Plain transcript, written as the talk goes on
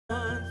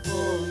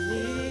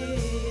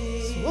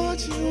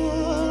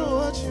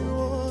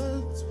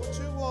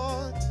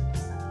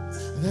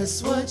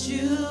That's what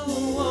you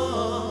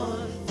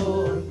want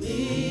for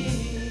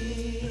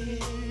me.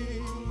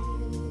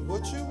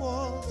 What you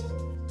want.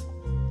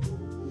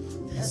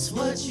 That's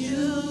what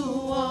you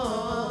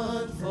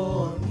want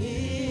for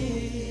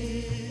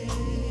me.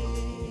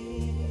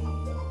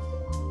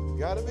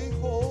 Gotta be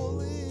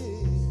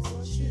holy. That's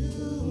what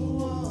you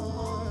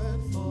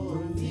want for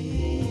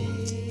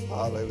me.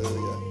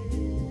 Hallelujah.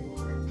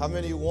 How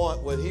many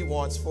want what he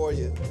wants for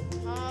you?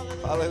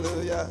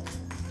 Hallelujah.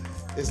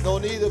 There's no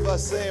need of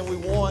us saying we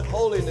want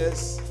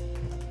holiness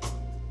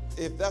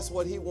if that's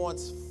what he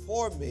wants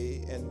for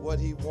me and what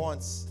he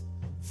wants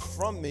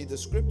from me. The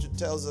scripture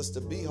tells us to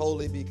be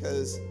holy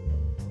because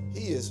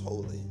he is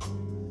holy.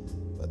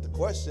 But the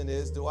question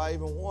is, do I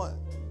even want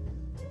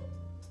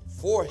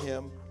for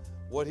him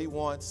what he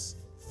wants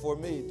for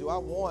me? Do I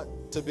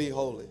want to be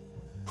holy?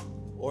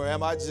 Or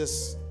am I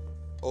just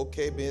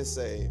okay being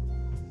saved?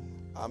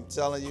 I'm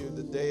telling you,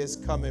 the day is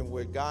coming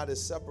where God is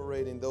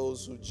separating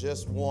those who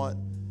just want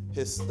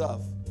his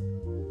stuff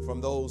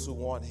from those who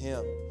want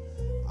him.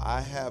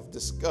 I have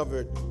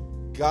discovered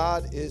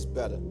God is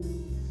better.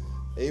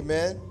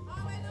 Amen.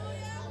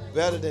 Hallelujah.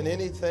 Better than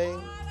anything.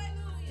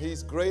 Hallelujah.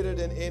 He's greater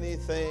than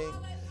anything.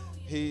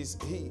 He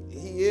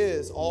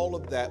is all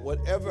of that.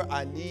 Whatever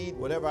I need,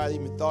 whatever I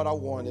even thought I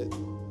wanted,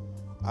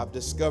 I've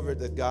discovered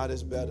that God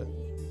is better.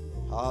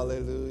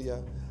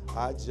 Hallelujah.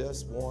 I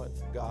just want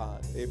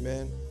God.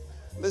 Amen.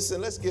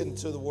 Listen, let's get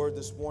into the word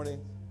this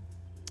morning.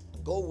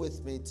 Go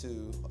with me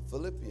to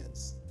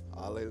Philippians.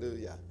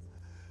 Hallelujah.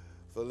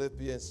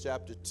 Philippians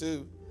chapter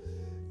 2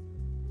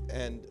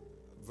 and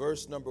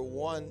verse number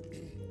 1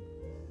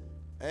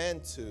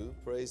 and 2.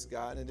 Praise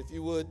God. And if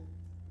you would,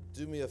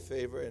 do me a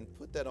favor and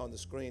put that on the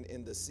screen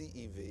in the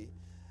CEV.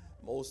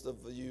 Most of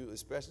you,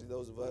 especially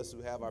those of us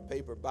who have our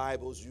paper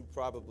Bibles, you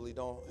probably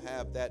don't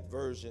have that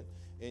version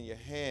in your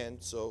hand.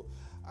 So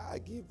I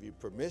give you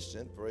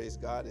permission, praise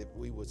God, if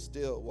we would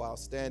still, while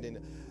standing,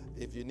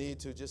 if you need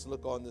to, just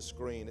look on the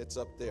screen. It's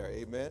up there.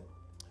 Amen.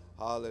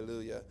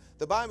 Hallelujah.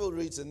 The Bible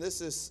reads, and this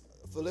is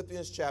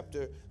Philippians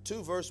chapter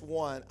 2, verse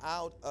 1,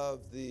 out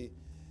of the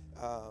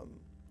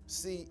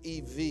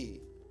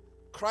CEV.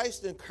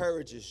 Christ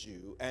encourages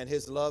you, and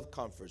his love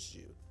comforts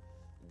you.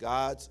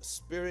 God's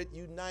Spirit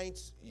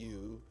unites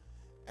you,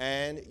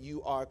 and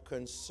you are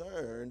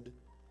concerned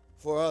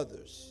for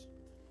others.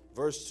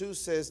 Verse 2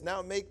 says,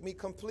 now make me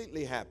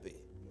completely happy.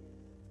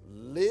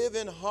 Live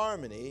in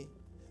harmony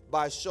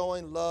by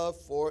showing love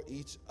for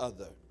each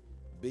other.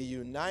 Be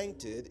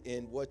united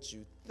in what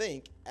you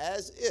think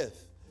as if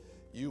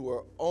you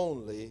were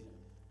only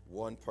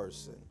one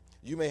person.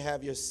 You may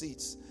have your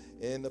seats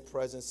in the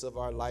presence of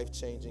our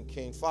life-changing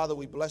King. Father,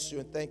 we bless you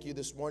and thank you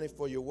this morning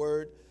for your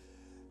word.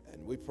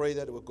 And we pray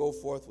that it will go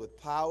forth with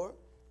power,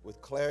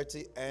 with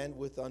clarity, and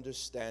with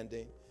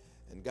understanding.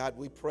 And God,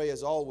 we pray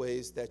as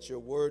always that your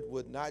word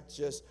would not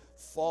just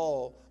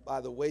fall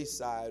by the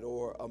wayside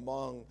or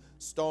among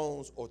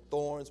stones or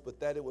thorns, but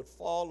that it would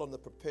fall on the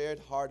prepared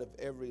heart of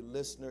every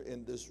listener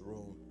in this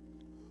room.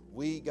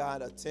 We,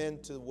 God,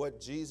 attend to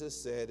what Jesus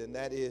said, and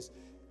that is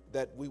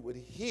that we would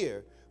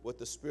hear what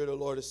the Spirit of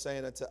the Lord is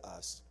saying unto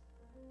us,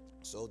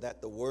 so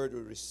that the word we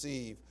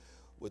receive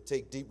would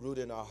take deep root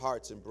in our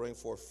hearts and bring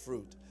forth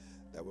fruit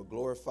that will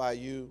glorify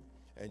you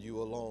and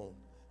you alone.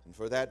 And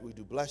for that, we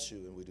do bless you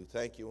and we do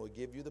thank you and we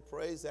give you the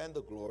praise and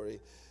the glory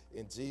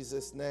in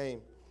Jesus'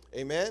 name.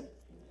 Amen.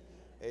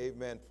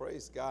 Amen.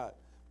 Praise God.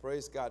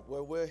 Praise God.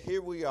 Well,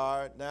 here we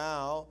are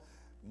now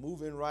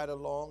moving right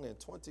along in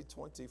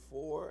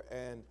 2024.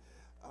 And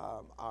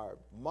our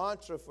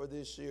mantra for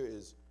this year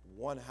is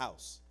one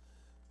house.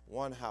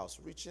 One house.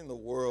 Reaching the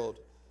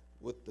world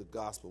with the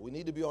gospel. We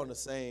need to be on the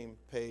same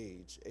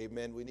page.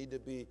 Amen. We need to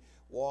be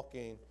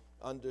walking,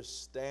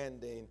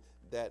 understanding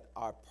that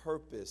our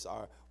purpose,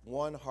 our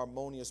one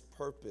harmonious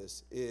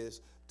purpose,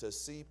 is to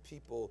see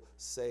people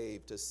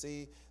saved, to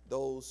see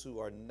those who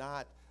are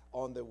not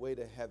on their way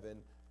to heaven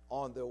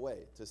on their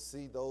way, to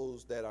see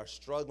those that are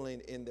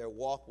struggling in their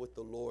walk with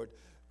the Lord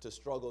to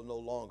struggle no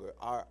longer.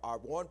 Our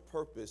one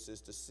purpose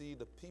is to see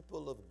the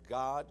people of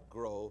God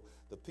grow,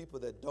 the people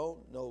that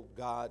don't know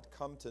God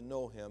come to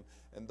know him,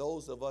 and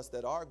those of us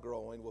that are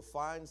growing will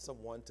find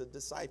someone to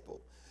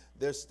disciple.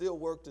 There's still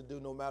work to do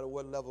no matter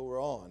what level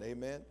we're on,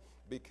 amen,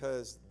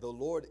 because the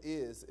Lord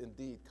is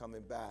indeed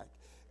coming back.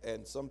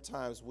 And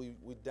sometimes we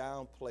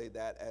downplay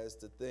that as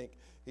to think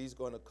he's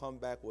going to come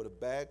back with a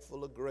bag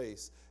full of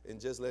grace and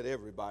just let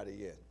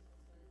everybody in.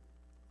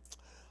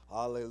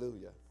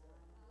 Hallelujah.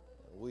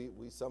 We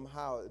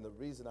somehow, and the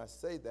reason I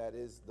say that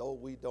is, though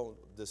we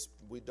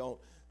don't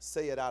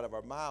say it out of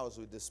our mouths,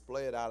 we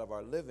display it out of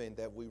our living,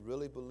 that we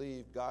really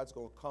believe God's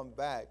going to come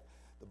back.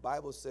 The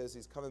Bible says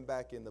he's coming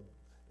back in the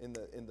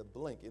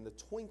blink, in the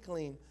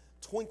twinkling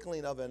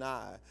of an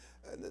eye,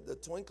 the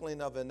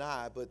twinkling of an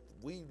eye. But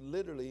we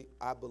literally,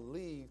 I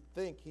believe,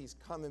 think he's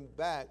coming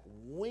back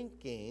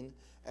winking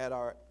at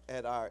our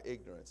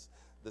ignorance.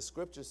 The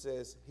scripture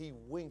says he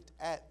winked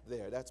at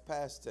their, that's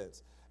past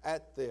tense,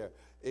 at their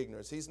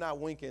ignorance. He's not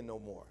winking no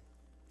more.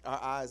 Our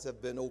eyes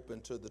have been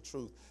opened to the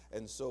truth.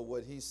 And so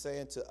what he's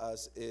saying to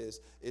us is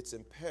it's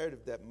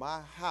imperative that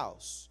my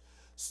house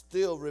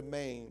still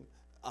remain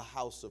a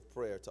house of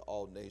prayer to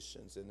all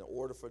nations. And in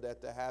order for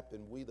that to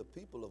happen, we, the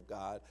people of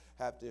God,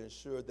 have to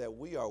ensure that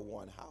we are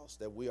one house,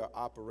 that we are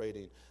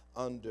operating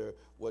under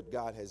what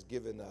God has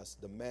given us,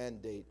 the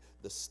mandate,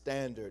 the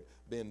standard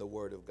being the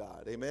Word of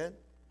God. Amen?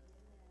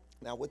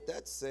 Now, with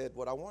that said,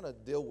 what I want to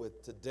deal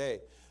with today,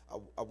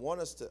 I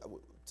want us to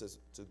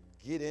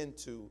get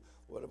into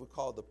what we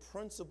call the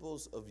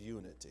principles of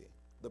unity.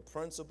 The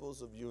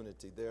principles of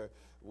unity. There,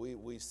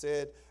 we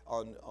said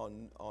on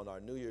our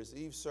New Year's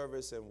Eve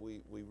service, and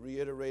we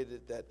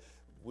reiterated that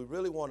we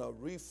really want to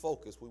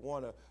refocus. We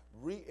want to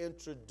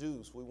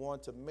reintroduce. We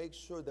want to make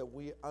sure that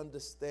we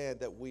understand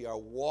that we are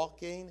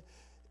walking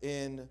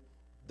in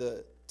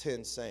the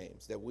 10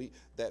 sayings, that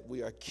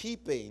we are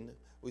keeping.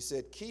 We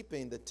said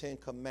keeping the 10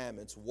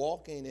 commandments,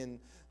 walking in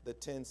the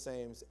 10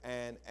 sayings,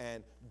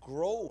 and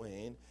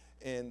growing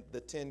in the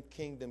 10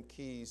 kingdom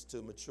keys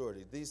to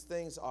maturity. These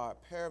things are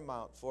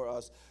paramount for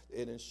us.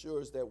 It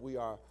ensures that we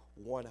are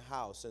one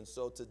house. And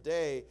so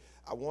today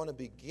I want to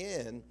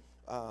begin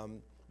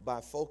by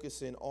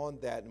focusing on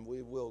that, and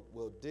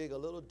we'll dig a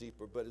little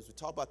deeper. But as we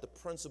talk about the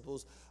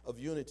principles of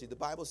unity, the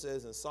Bible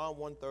says in Psalm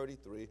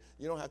 133,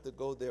 you don't have to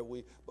go there,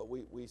 but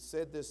we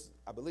said this,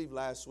 I believe,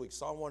 last week.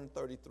 Psalm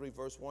 133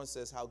 verse 1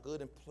 says, how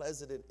good and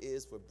pleasant it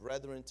is for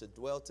brethren to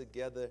dwell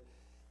together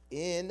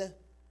in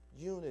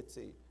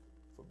unity.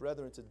 For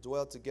brethren to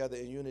dwell together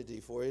in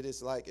unity. For it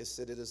is like, it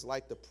said, it is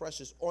like the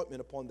precious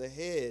ointment upon the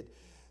head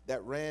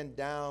that ran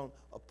down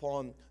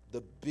upon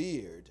the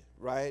beard,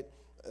 right?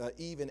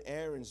 Even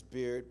Aaron's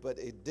beard, but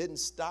it didn't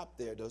stop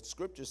there. The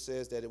scripture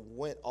says that it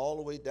went all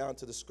the way down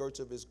to the skirts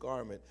of his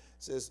garment.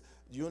 It says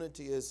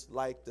unity is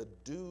like the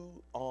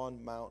dew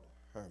on Mount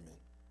Hermon,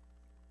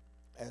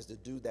 as the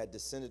dew that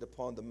descended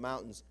upon the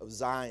mountains of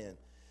Zion.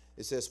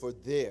 It says, for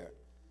there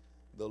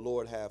the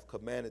Lord hath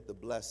commanded the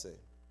blessing.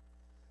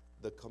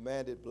 The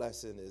commanded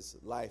blessing is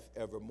life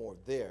evermore.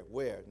 There,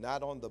 where?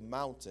 Not on the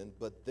mountain,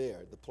 but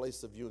there, the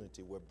place of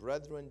unity, where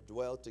brethren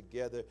dwell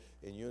together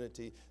in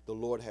unity. The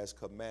Lord has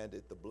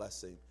commanded the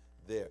blessing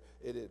there.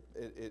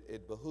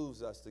 It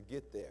behooves us to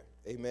get there.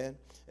 Amen.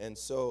 And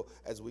so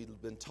as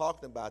we've been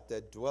talking about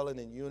that, dwelling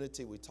in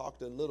unity, we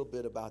talked a little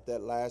bit about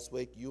that last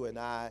week. You and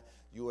I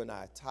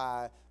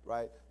tie,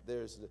 right?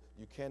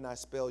 You cannot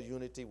spell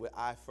unity with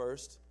I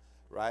first,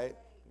 right?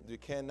 You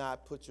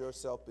cannot put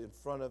yourself in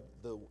front of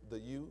the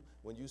you.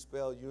 When you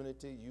spell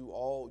unity,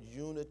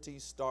 unity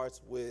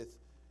starts with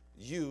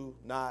you,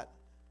 not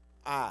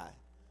I.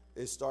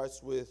 It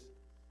starts with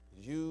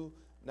you,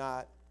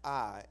 not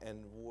I. And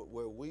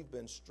where we've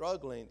been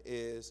struggling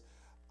is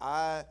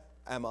I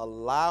am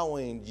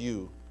allowing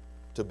you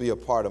to be a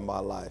part of my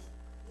life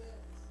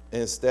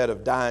instead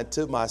of dying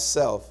to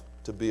myself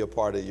to be a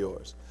part of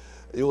yours.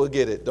 You will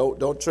get it.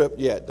 Don't trip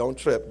yet. Don't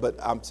trip. But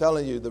I'm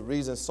telling you, the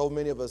reason so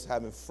many of us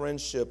having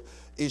friendship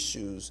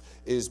issues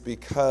is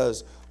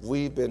because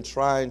we've been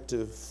trying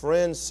to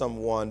friend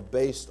someone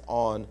based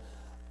on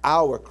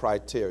our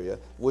criteria,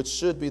 which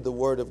should be the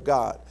Word of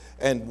God.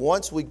 And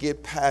once we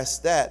get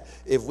past that,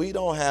 if we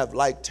don't have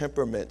like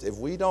temperament, if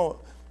we don't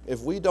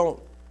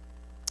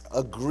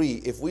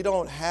agree, if we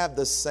don't have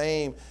the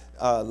same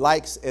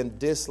likes and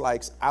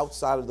dislikes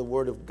outside of the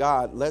Word of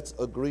God, let's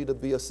agree to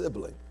be a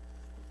sibling.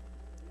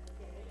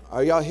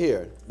 Are y'all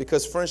here?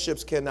 Because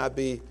friendships cannot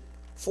be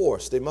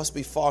forced. They must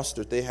be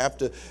fostered. They have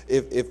to,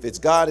 if it's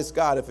God, it's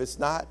God. If it's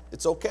not,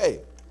 it's okay.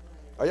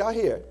 Are y'all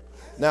here?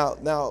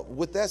 Now,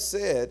 with that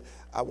said,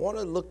 I want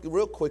to look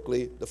real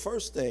quickly, the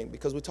first thing,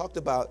 because we talked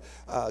about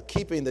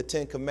keeping the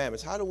 10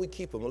 commandments. How do we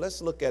keep them? Well,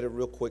 let's look at it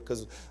real quick,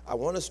 because I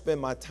want to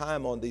spend my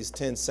time on these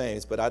 10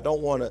 sayings, but I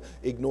don't want to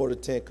ignore the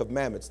 10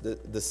 commandments.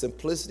 The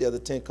simplicity of the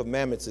 10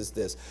 commandments is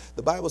this.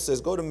 The Bible says,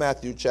 go to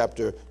Matthew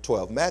chapter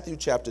 12. Matthew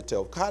chapter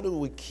 12. How do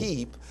we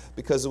keep?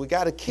 Because we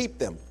got to keep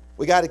them.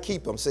 We got to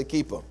keep them. Say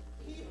keep them.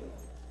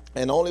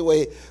 And the only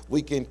way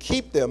we can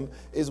keep them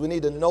is we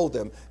need to know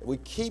them. We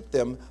keep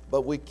them,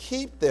 but we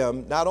keep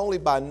them not only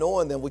by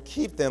knowing them, we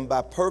keep them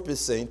by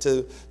purposing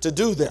to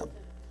do them,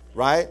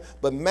 right?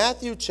 But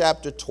Matthew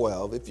chapter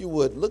 12, if you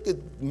would, look at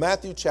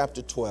Matthew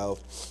chapter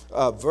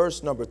 12,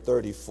 verse number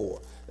 34.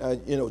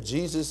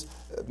 Jesus,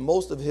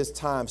 most of his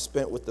time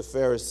spent with the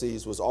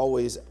Pharisees was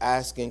always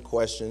asking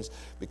questions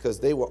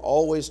because they were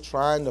always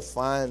trying to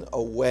find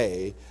a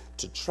way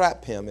to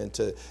trap him and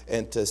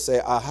to say,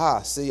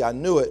 aha, see, I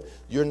knew it.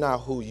 You're not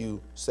who you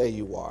say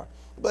you are.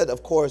 But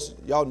of course,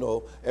 y'all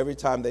know every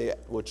time they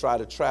would try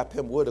to trap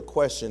him with a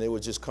question, it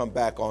would just come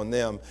back on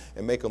them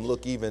and make them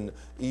look even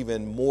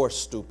more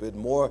stupid,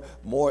 more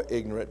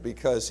ignorant,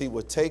 because he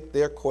would take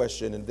their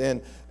question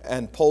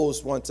and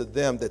pose one to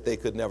them that they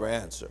could never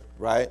answer,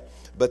 right?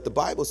 But the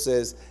Bible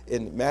says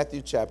in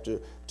Matthew chapter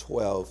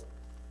 12,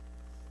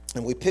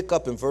 and we pick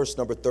up in verse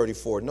number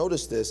 34.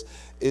 Notice this.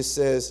 It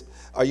says,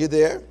 are you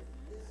there?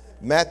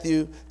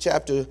 Matthew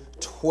chapter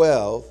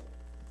 12,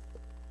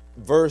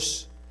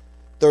 verse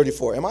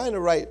 34. Am I in the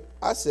right?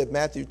 I said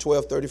Matthew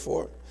 12,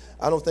 34.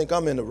 I don't think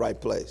I'm in the right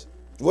place.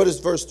 What does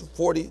verse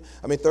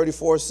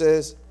 34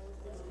 says?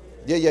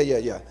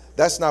 Yeah.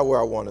 That's not where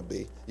I want to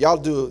be. Y'all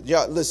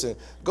listen,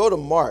 go to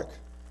Mark.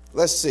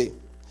 Let's see.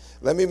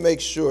 Let me make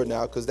sure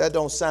now, because that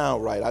don't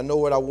sound right. I know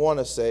what I want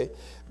to say,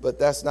 but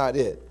that's not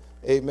it.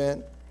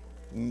 Amen.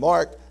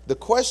 Mark,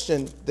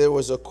 there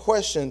was a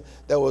question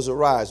that was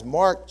arise.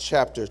 Mark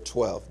chapter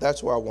 12.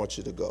 That's where I want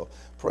you to go.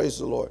 Praise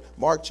the Lord.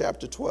 Mark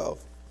chapter 12.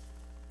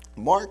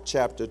 Mark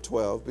chapter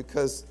 12,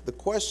 because the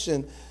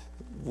question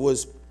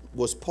was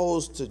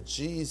posed to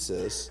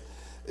Jesus.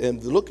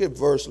 And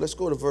let's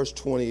go to verse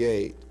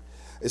 28.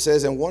 It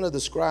says, and one of the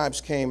scribes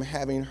came,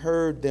 having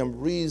heard them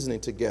reasoning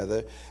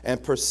together,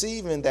 and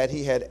perceiving that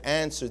he had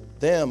answered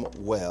them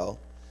well,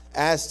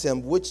 asked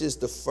him, which is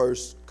the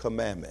first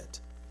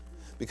commandment?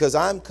 Because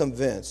I'm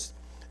convinced,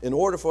 in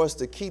order for us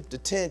to keep the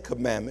 10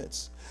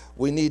 commandments,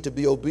 we need to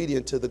be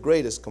obedient to the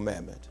greatest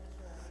commandment.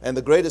 And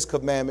the greatest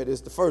commandment is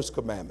the first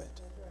commandment.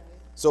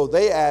 So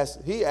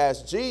he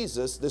asked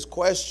Jesus this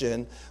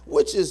question,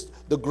 which is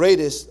the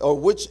greatest, or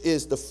which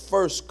is the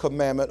first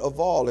commandment of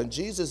all? And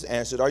Jesus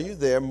answered, are you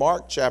there?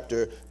 Mark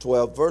chapter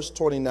 12, verse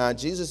 29.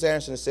 Jesus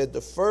answered and said,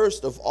 the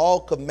first of all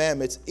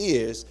commandments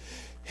is,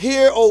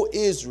 hear, O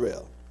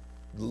Israel,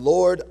 the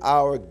Lord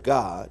our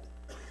God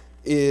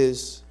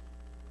is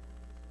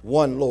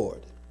one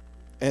Lord.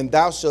 And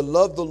thou shalt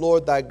love the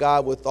Lord thy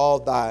God with all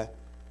thy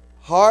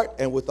heart,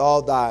 and with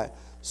all thy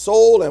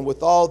soul, and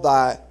with all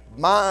thy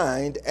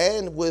mind,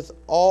 and with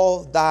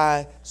all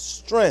thy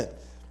strength.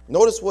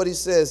 Notice what he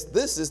says.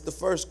 This is the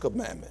first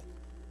commandment.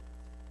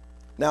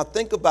 Now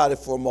think about it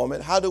for a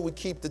moment. How do we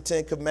keep the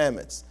 10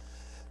 commandments?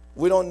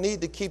 We don't need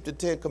to keep the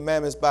 10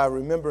 commandments by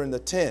remembering the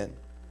 10.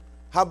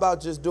 How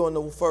about just doing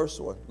the first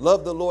one?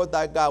 Love the Lord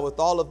thy God with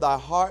all of thy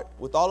heart,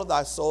 with all of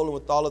thy soul, and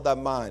with all of thy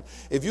mind.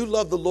 If you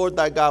love the Lord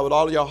thy God with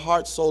all of your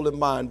heart, soul, and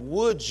mind,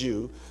 would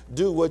you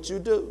do what you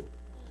do?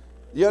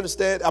 You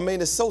understand? I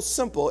mean, it's so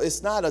simple.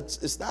 It's not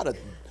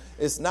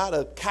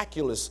a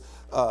calculus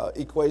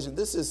equation.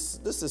 This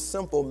is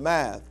simple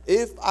math.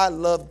 If I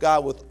love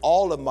God with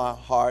all of my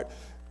heart,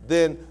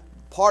 then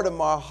part of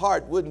my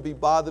heart wouldn't be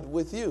bothered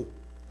with you,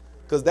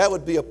 because that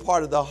would be a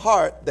part of the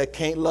heart that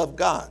can't love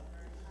God.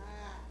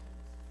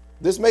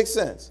 This makes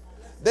sense.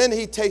 Then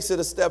he takes it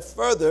a step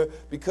further,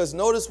 because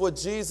notice what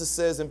Jesus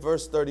says in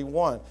verse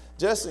 31.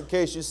 Just in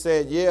case you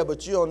said, yeah,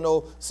 but you don't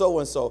know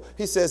so-and-so.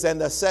 He says,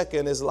 and the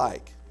second is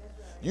like.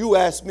 You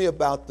asked me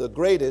about the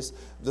greatest,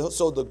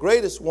 so the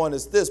greatest one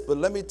is this, but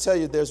let me tell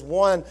you, there's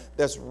one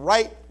that's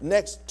right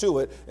next to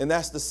it, and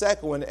that's the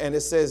second one, and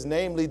it says,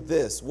 namely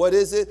this. What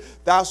is it?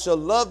 Thou shalt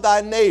love thy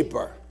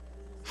neighbor.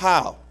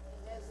 How?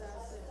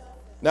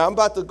 Now, I'm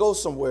about to go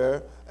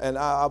somewhere, and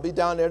I'll be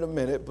down there in a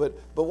minute, but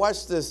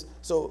watch this.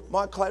 So,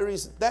 Mark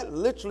Clarice, that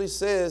literally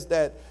says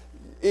that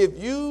if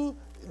you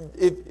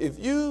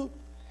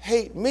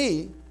hate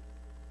me,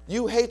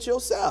 you hate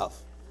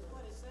yourself.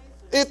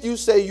 If you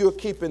say you're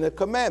keeping the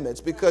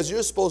commandments, because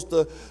you're supposed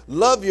to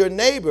love your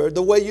neighbor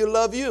the way you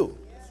love you.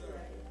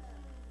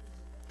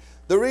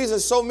 The reason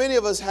so many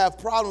of us have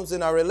problems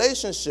in our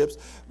relationships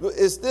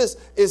is this.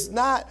 It's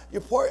not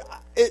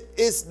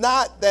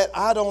that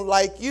I don't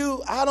like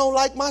you. I don't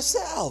like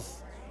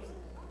myself.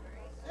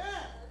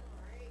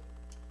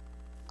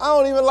 I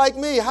don't even like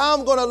me. How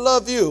am I going to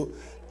love you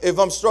if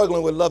I'm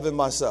struggling with loving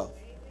myself?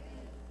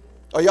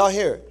 Are y'all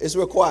here? It's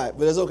required,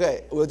 but it's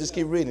okay. We'll just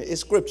keep reading it. It's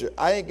scripture.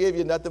 I ain't give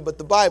you nothing but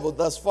the Bible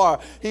thus far.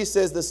 He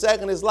says the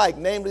second is like,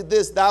 namely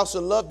this, thou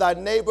shalt love thy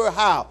neighbor.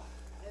 How?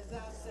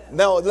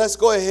 Now, let's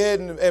go ahead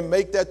and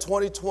make that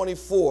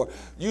 2024.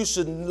 You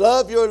should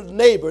love your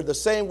neighbor the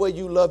same way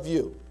you love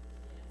you.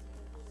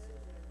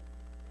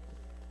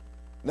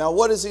 Now,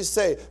 what does he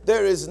say?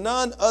 There is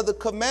none other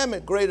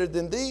commandment greater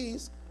than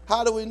these.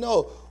 How do we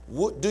know?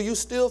 Do you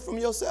steal from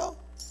yourself?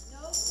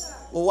 No, sir.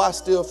 Well, why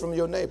steal from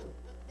your neighbor?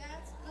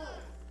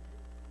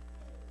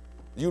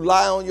 You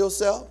lie on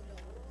yourself?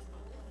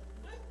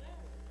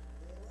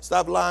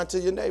 Stop lying to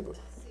your neighbor.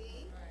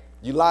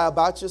 You lie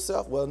about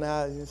yourself? Well,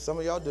 now, some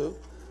of y'all do.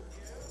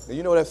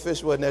 You know that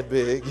fish wasn't that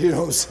big. You know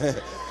what I'm saying?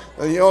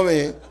 You know what I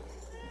mean?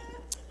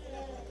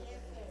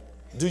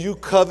 Do you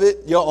covet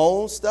your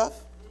own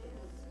stuff?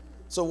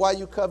 So why are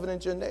you coveting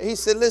your neighbor? He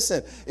said,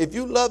 listen, if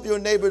you love your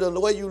neighbor the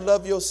way you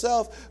love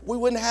yourself, we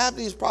wouldn't have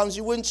these problems.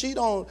 You wouldn't cheat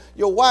on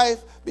your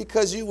wife,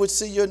 because you would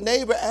see your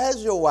neighbor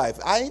as your wife.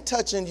 I ain't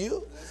touching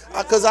you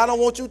because I don't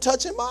want you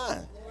touching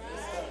mine.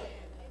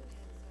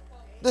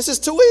 This is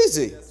too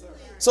easy.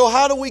 So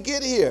how do we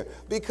get here?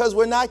 Because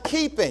we're not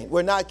keeping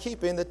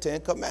the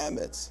 10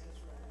 commandments.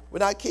 We're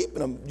not keeping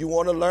them. You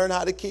want to learn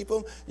how to keep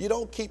them? You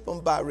don't keep them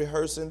by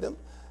rehearsing them.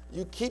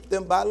 You keep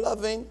them by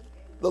loving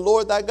the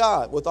Lord thy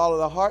God with all of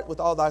thy heart, with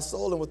all thy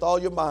soul, and with all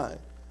your mind.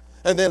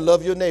 And then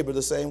love your neighbor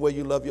the same way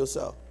you love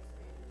yourself.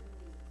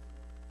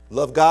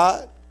 Love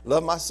God,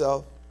 love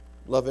myself,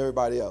 love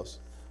everybody else.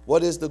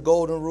 What is the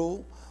golden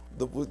rule?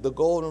 The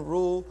golden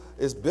rule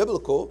is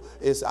biblical.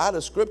 It's out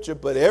of scripture,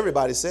 but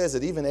everybody says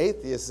it. Even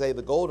atheists say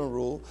the golden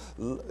rule.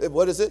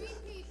 What is it?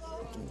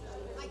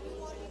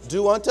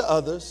 Do unto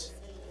others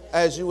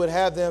as you would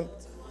have them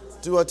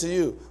Do unto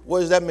you.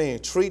 What does that mean?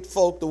 Treat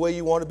folk the way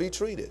you want to be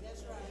treated.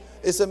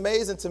 It's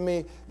amazing to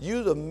me.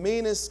 You the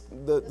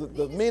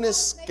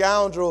meanest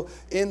scoundrel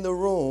in the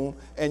room,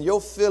 and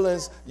your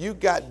feelings, you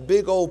got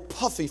big old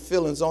puffy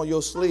feelings on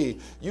your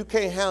sleeve. You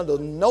can't handle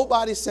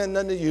nobody saying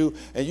nothing to you,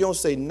 and you don't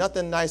say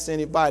nothing nice to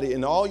anybody,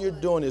 and all you're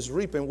doing is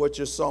reaping what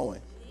you're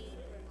sowing.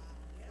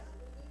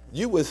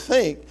 You would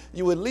think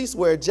you would at least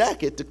wear a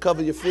jacket to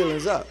cover your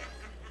feelings up.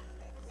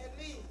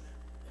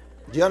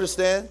 Do you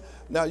understand?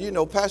 Now, you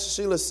know, Pastor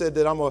Sheila said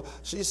that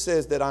she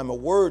says that I'm a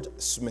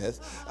wordsmith,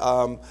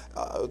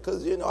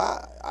 because, you know,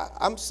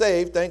 I'm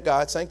saved, thank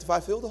God,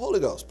 sanctified, filled with the Holy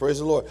Ghost, praise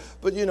the Lord.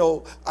 But, you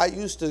know,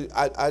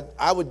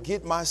 I would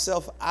get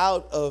myself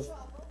out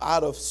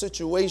of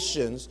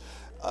situations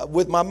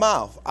with my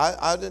mouth.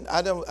 As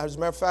a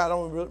matter of fact, I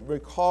don't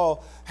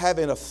recall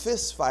having a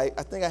fist fight.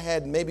 I think I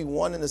had maybe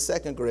one in the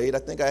 2nd grade. I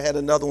think I had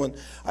another one.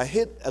 I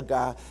hit a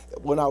guy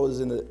when I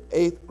was in the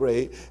 8th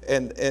grade,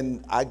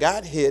 and I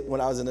got hit when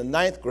I was in the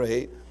 9th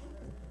grade.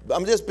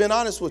 I'm just being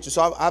honest with you.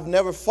 So I've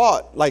never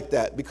fought like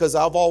that because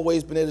I've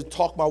always been able to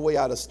talk my way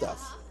out of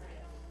stuff.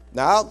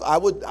 Now, I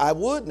would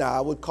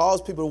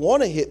cause people to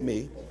want to hit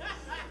me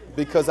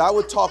because I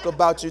would talk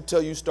about you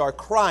till you start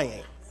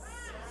crying.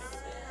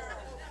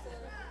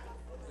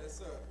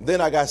 Then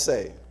I got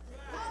saved.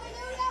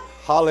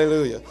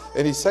 Hallelujah.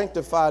 And he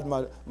sanctified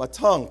my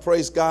tongue.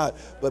 Praise God.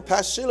 But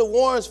Pastor Sheila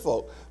warns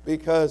folk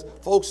because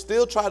folks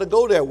still try to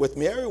go there with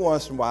me every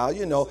once in a while,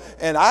 you know,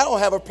 and I don't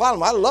have a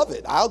problem. I love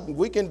it.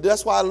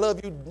 That's why I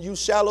love you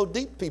shallow,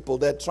 deep people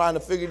that trying to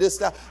figure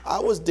this out. I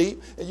was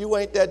deep and you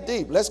ain't that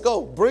deep. Let's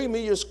go. Bring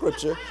me your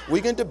scripture.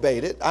 We can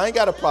debate it. I ain't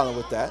got a problem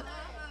with that.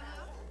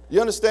 You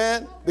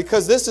understand?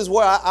 Because this is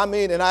where I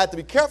mean, and I have to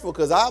be careful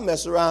because I'll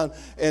mess around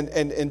and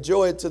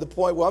enjoy it to the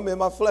point where I'm in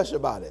my flesh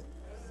about it.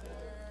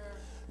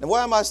 Now,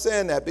 why am I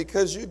saying that?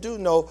 Because you do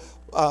know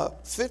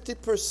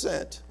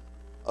 50%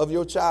 of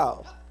your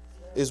child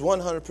is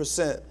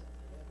 100%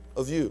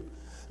 of you.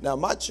 Now,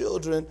 my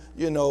children,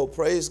 you know,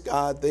 praise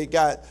God,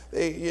 Joshua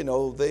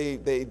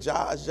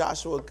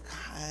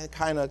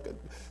kind of,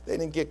 they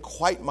didn't get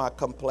quite my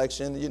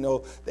complexion, you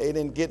know, they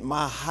didn't get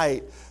my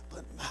height,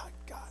 but my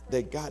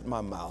they got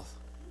my mouth.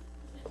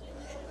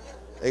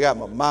 They got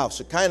my mouth.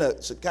 She kind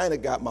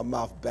of got my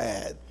mouth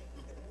bad.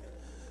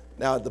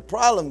 Now, the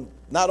problem,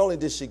 not only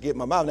did she get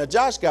my mouth, now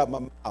Josh got my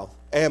mouth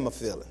and my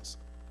feelings,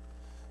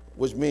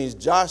 which means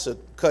Josh would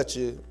cut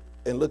you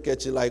and look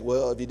at you like,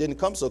 well, if you didn't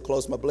come so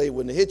close, my blade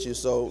wouldn't have hit you.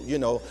 So, you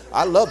know,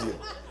 I love you.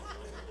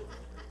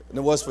 And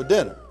it was for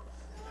dinner.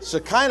 She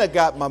kind of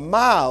got my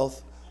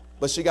mouth,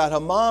 but she got her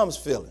mom's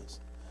feelings.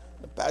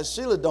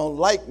 Pastor Sheila don't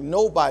like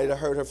nobody to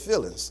hurt her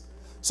feelings.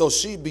 So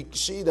she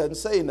doesn't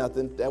say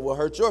nothing that will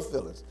hurt your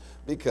feelings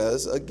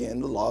because,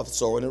 again, the law of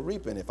sowing and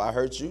reaping. If I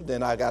hurt you,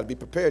 then I got to be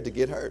prepared to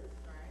get hurt.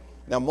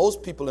 Now,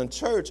 most people in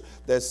church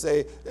that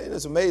say, and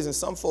it's amazing,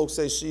 some folks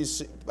say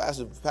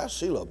Pastor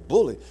Sheila a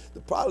bully.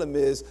 The problem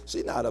is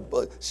she's not a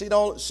bully. She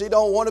don't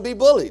want to be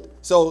bullied.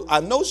 So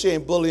I know she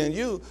ain't bullying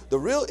you. The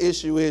real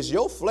issue is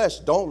your flesh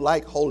don't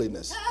like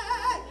holiness.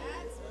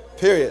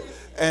 Period.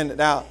 And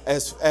now,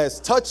 as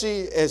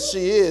touchy as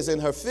she is in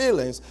her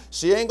feelings,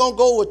 she ain't going to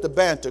go with the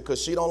banter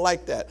because she don't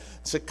like that.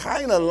 She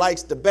kind of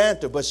likes the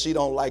banter, but she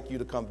don't like you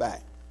to come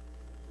back.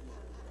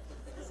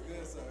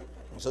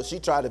 So she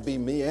tried to be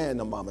me and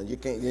the mama. You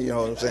can't, you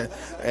know what I'm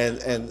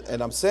saying?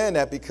 And I'm saying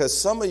that because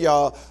some of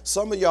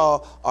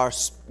y'all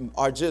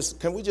are just,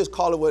 can we just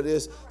call it what it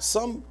is?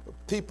 Some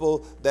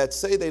people that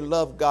say they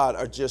love God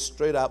are just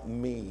straight up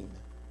mean.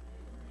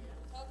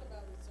 Talk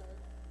about it, sir.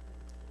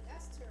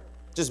 That's terrible.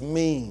 Just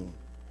mean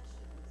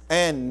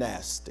and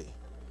nasty.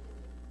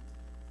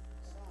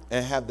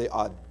 And have the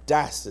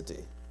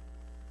audacity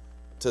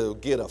to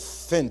get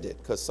offended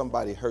because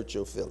somebody hurt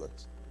your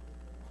feelings.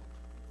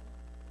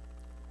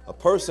 A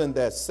person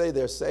that say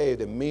they're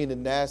saved and mean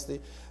and nasty,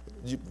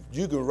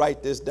 you can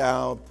write this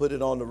down, put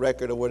it on the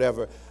record or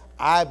whatever.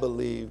 I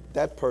believe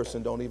that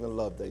person don't even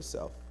love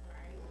themselves.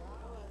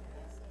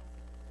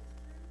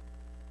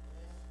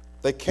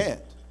 They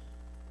can't.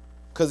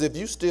 Because if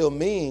you still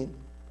mean,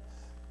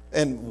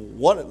 and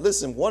one of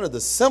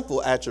the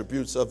simple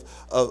attributes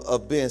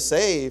of being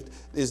saved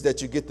is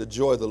that you get the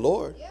joy of the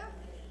Lord. Yeah.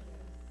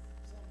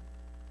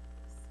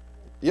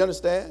 You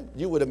understand?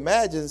 You would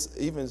imagine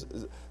even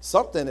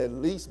something at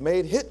least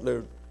made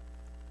Hitler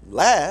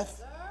laugh.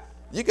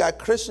 You got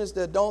Christians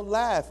that don't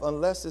laugh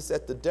unless it's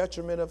at the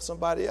detriment of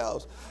somebody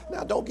else.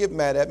 Now, don't get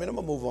mad at me. I'm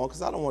going to move on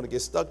because I don't want to get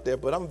stuck there.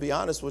 But I'm going to be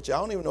honest with you. I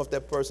don't even know if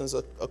that person's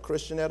a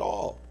Christian at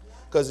all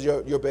because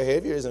your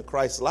behavior isn't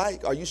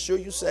Christ-like. Are you sure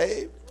you're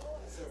saved?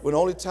 When the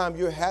only time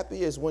you're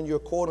happy is when your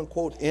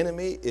quote-unquote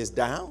enemy is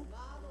down?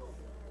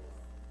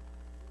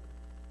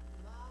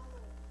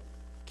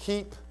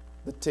 Keep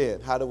the 10.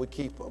 How do we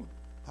keep them?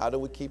 How do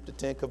we keep the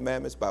 10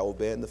 commandments? By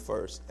obeying the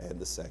first and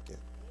the second.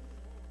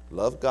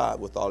 Love God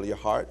with all of your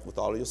heart, with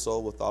all of your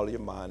soul, with all of your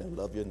mind, and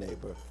love your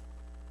neighbor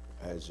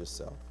as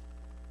yourself.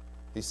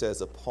 He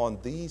says, upon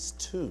these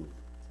two,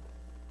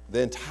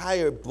 the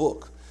entire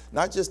book,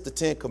 not just the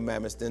 10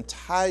 commandments, the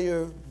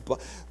entire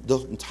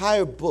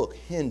book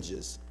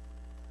hinges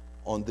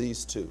on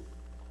these two.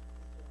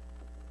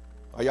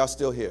 Are y'all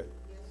still here?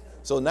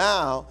 So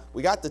now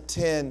we got the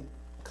 10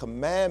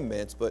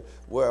 commandments, but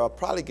where I'll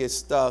probably get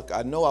stuck,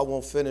 I know I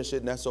won't finish it,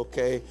 and that's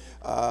okay.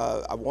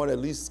 I want to at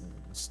least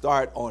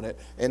start on it,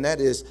 and that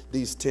is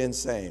these 10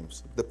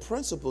 sayings. The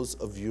principles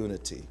of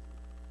unity.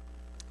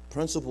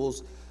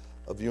 Principles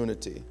of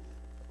unity.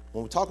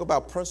 When we talk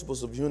about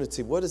principles of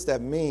unity, what does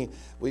that mean?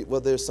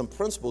 Well, there's some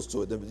principles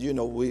to it. You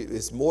know,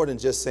 it's more than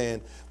just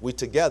saying we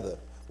together.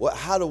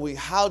 How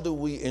do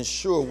we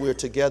ensure we're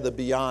together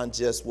beyond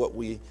just what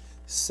we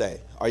say?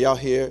 Are y'all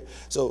here?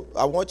 So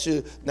I want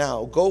you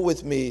now go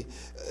with me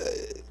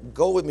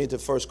to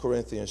 1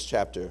 Corinthians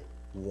chapter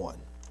 1.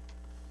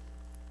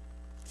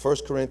 1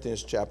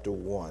 Corinthians chapter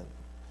 1.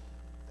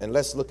 And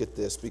let's look at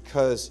this,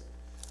 because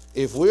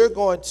if we're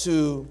going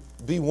to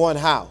be one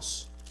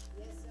house,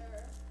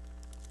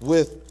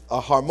 with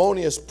a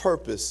harmonious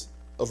purpose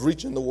of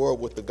reaching the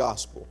world with the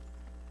gospel,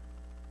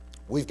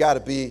 we've got to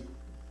be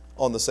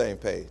on the same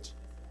page.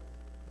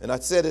 And I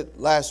said it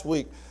last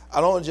week, I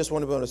don't just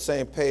want to be on the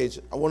same page,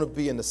 I want to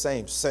be in the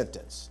same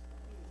sentence.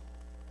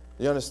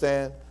 You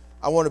understand?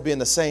 I want to be in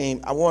the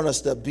same, I want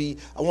us to be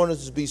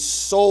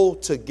so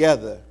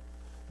together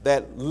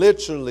that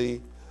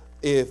literally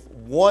if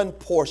one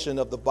portion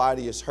of the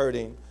body is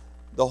hurting,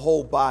 the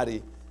whole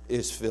body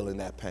is feeling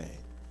that pain.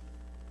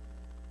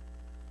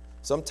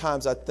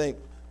 Sometimes I think,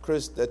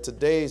 Chris, that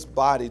today's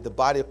body, the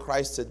body of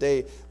Christ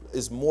today,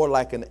 is more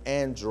like an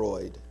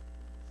android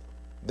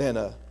than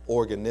an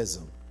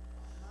organism.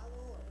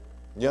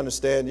 You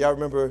understand? Y'all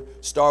remember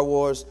Star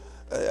Wars?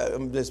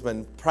 I've just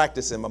been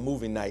practicing my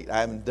movie night.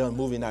 I haven't done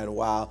movie night in a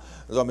while.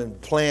 So I've been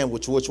playing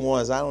which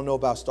ones. I don't know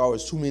about Star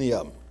Wars, too many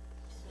of them.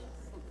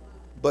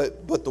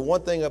 But the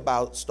one thing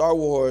about Star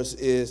Wars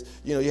is,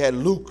 you know, you had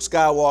Luke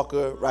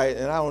Skywalker, right?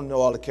 And I don't know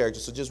all the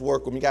characters, so just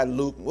work with them. You got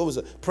Luke, what was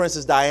it?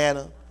 Princess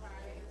Diana.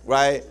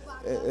 Right?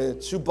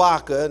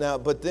 Chewbacca. Now,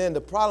 but then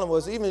the problem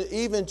was even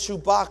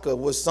Chewbacca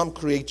was some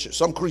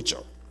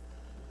creature.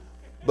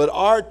 But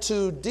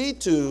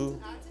R2-D2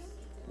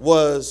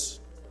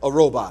 was a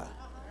robot.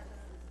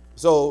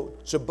 So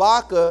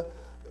Chewbacca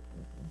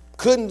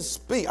couldn't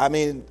speak. I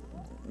mean,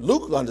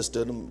 Luke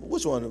understood him.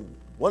 Which one?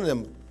 One of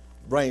them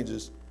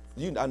Rangers.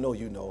 I know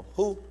you know.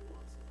 Who?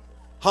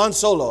 Han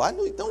Solo. I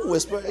knew. Don't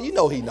whisper. You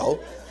know he know.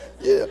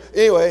 Yeah.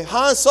 Anyway,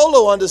 Han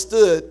Solo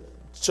understood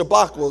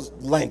Chewbacca's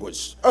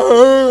language,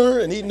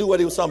 and he knew what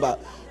he was talking about,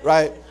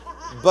 right?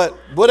 But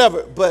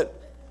whatever, but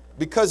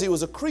because he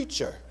was a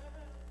creature.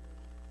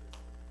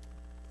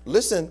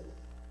 Listen,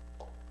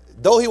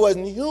 though he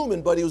wasn't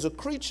human, but he was a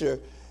creature,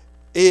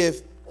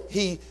 if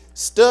he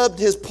stubbed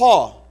his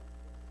paw,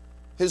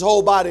 his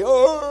whole body,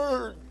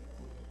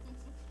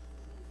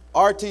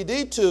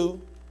 R2-D2,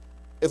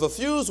 if a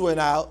fuse went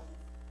out,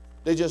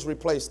 they just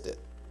replaced it.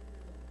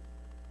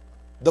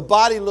 The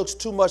body looks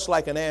too much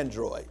like an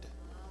android.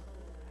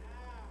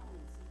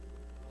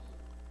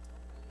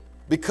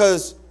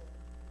 Because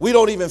we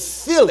don't even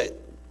feel it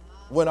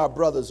when our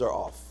brothers are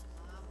off.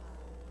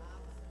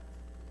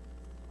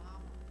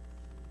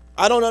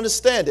 I don't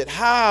understand it.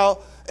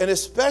 How, and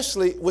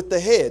especially with the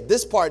head.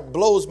 This part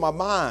blows my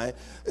mind,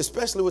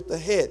 especially with the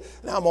head.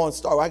 Now I'm on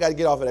Star Wars. I got to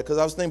get off of that because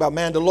I was thinking about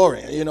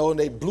Mandalorian, you know, and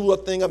they blew a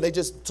thing up. They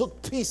just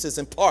took pieces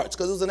and parts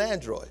because it was an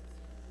android.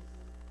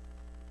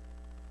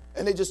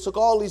 And they just took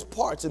all these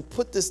parts and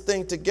put this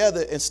thing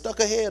together and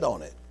stuck a head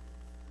on it.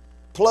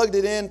 Plugged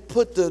it in,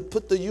 put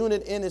the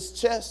unit in its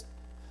chest,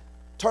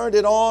 turned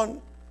it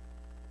on,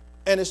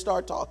 and it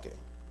started talking.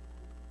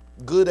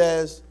 Good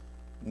as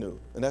new.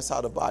 And that's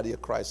how the body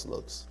of Christ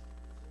looks.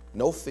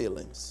 No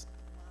feelings.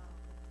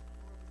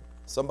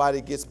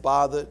 Somebody gets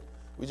bothered,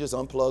 we just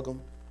unplug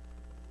them.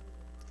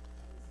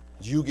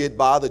 You get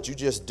bothered, you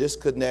just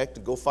disconnect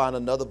and go find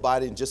another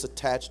body and just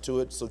attach to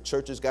it. So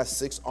churches got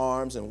 6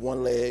 arms and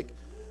 1 leg.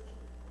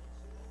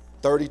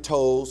 30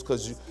 toes,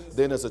 because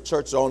then there's a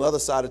church on the other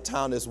side of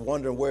town that's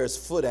wondering where his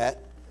foot at.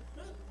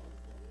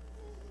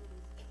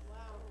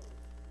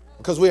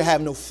 Because we have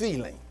no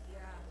feeling.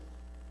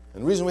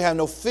 And the reason we have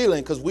no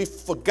feeling, because we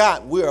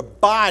forgot we're a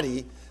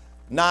body,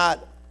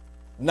 not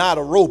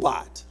a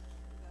robot.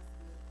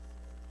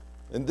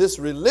 And this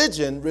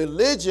religion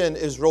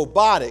is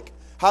robotic.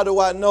 How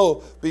do I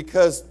know?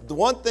 Because the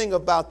one thing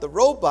about the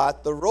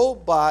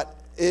robot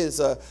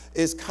is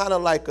kind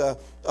of like a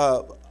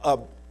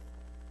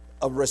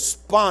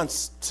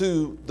response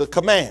to the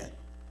command.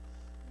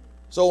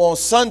 So on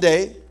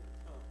Sunday,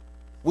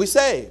 we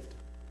saved.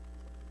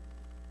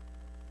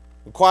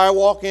 The choir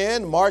walk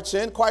in, march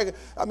in. Choir,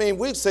 I mean,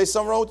 we'd say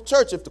something wrong with the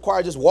church if the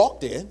choir just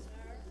walked in.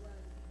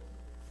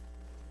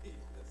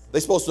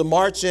 They're supposed to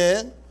march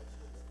in.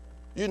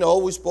 You know,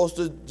 we're supposed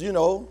to, you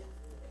know,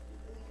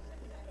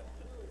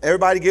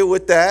 everybody get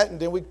with that. And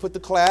then we put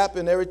the clap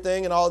and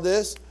everything and all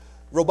this.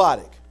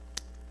 Robotic.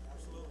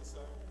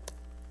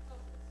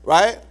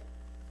 Right?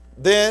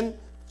 Then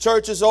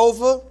church is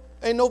over.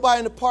 Ain't nobody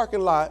in the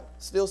parking lot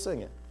still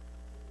singing.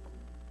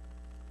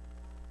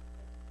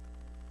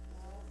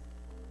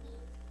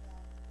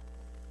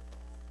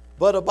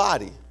 But a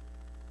body.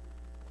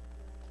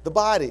 The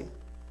body.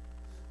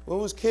 When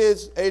we was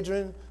kids,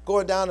 Adrian,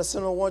 going down to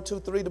Cinema 1, 2,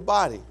 3, The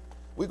Body.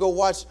 We go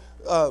watch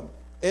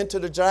Enter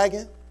the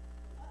Dragon.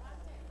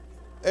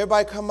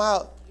 Everybody come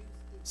out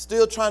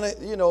still trying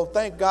to,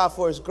 thank God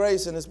for his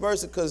grace and his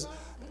mercy, because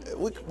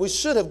we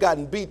should have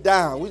gotten beat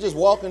down. We just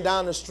walking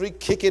down the street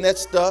kicking at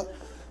stuff,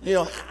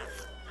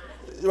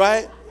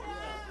 right?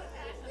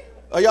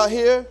 Are y'all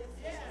here?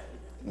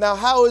 Now,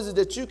 how is it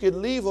that you could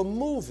leave a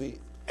movie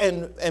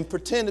and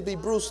pretend to be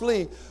Bruce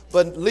Lee,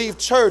 but leave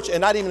church and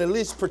not even at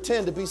least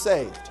pretend to be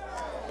saved?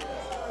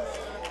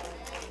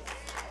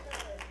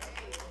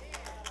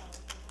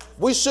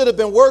 We should have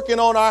been working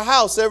on our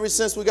house ever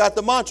since we got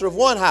the mantra of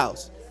one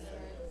house.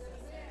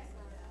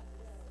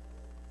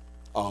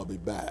 I'll be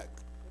back.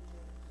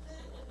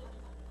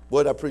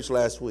 What did I preach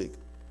last week?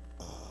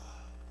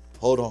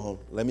 Hold on,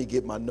 let me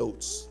get my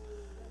notes.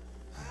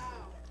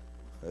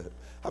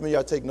 How many of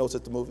y'all take notes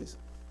at the movies?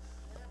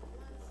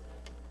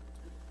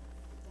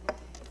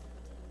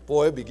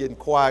 Boy, it'd be getting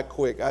quiet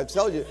quick. I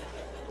tell you.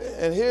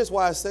 And here's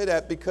why I say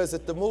that, because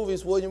at the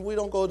movies, William, we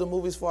don't go to the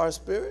movies for our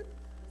spirit.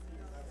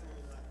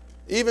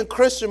 Even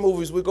Christian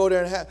movies, we go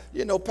there and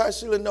have,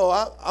 Pastor Sheila, no,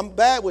 I'm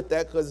bad with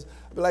that, because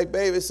I be like,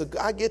 babe,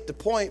 I get the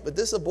point, but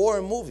this is a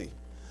boring movie.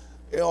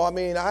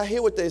 I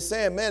hear what they're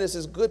saying. Man, this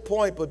is a good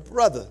point, but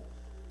brother,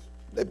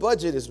 their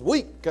budget is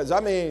weak, because,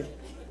 the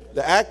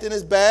acting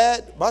is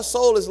bad. My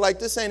soul is like,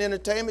 this ain't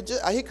entertainment.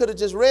 He could have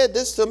just read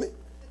this to me.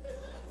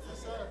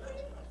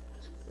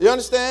 You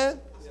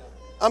understand?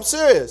 I'm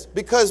serious,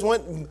 because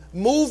when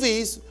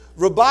movies,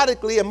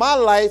 robotically, in my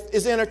life,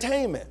 is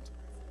entertainment.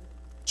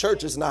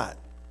 Church is not.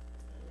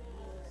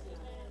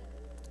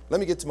 Let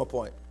me get to my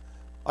point.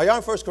 Are y'all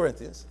in 1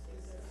 Corinthians?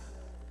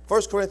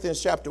 1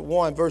 Corinthians chapter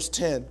 1, verse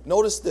 10.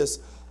 Notice this.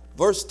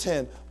 Verse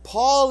 10.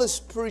 Paul is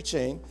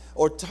preaching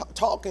or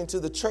talking to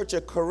the church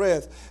at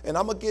Corinth, and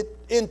I'm going to get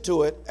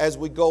into it as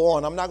we go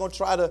on. I'm not going to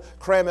try to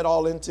cram it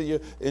all into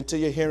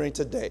your hearing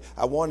today.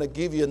 I want to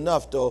give you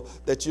enough, though,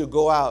 that you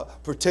go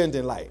out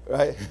pretending like,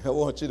 right? I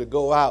want you to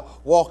go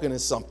out walking in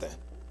something.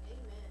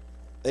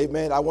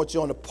 Amen. I want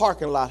you on the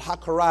parking lot,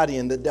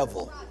 Hakarating the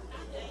devil.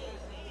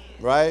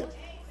 Right?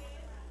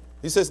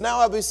 He says, now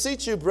I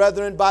beseech you,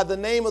 brethren, by the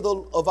name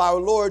of our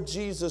Lord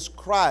Jesus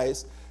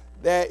Christ,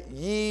 that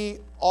ye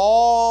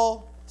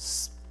all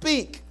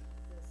speak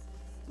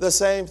the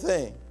same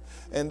thing,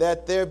 and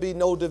that there be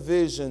no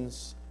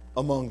divisions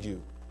among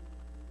you.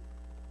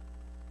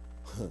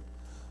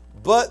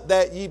 But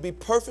that ye be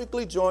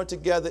perfectly joined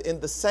together in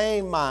the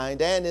same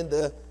mind and in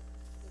the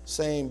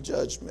same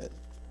judgment.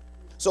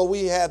 So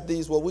we have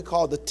these, what we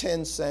call the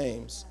 10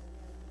 sayings.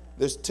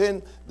 There's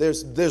 10,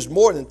 there's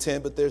more than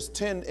 10, but there's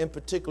 10 in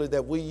particular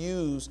that we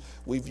use.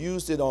 We've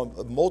used it on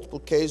multiple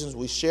occasions.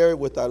 We share it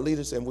with our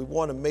leaders, and we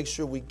want to make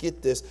sure we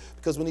get this,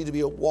 because we need to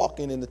be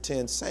walking in the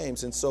 10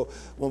 sayings. And so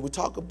when we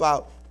talk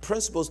about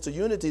principles to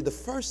unity, the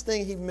first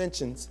thing he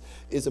mentions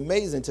is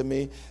amazing to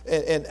me.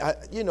 And I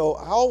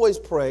always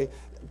pray,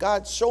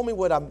 God, show me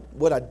what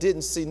I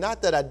didn't see.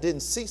 Not that I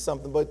didn't see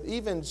something, but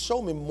even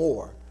show me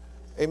more.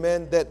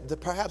 Amen.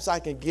 That perhaps I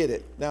can get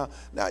it. Now,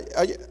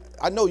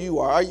 I know you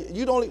are.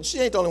 She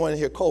ain't the only one in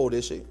here cold,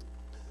 is she?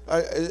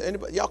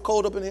 Anybody, y'all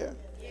cold up in here?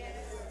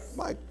 Yes.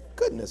 My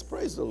goodness,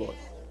 praise the Lord.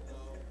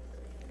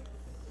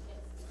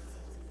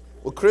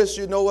 Well, Chris,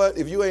 you know what?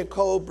 If you ain't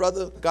cold,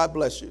 brother, God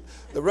bless you.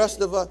 The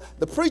rest of us,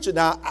 the preacher,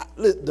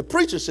 the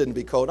preacher shouldn't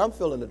be cold. I'm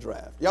feeling the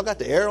draft. Y'all got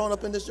the air on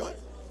up in this joint?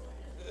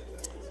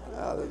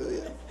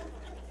 Hallelujah.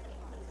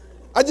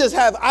 I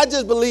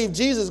just believe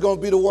Jesus is going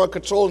to be the one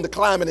controlling the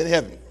climate in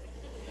heaven.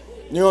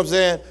 You know what I'm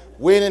saying?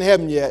 We ain't in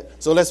heaven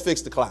yet, so let's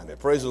fix the climate.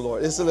 Praise the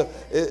Lord.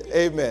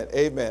 Amen.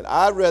 Amen.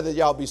 I'd rather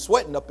y'all be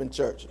sweating up in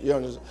church. You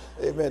understand?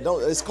 Amen.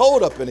 It's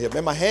cold up in here.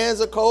 Man, my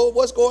hands are cold.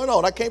 What's going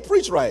on? I can't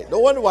preach right. No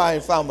wonder why I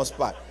ain't found my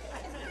spot.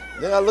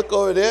 Then I look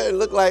over there. It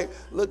look like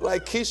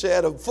Keisha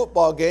at a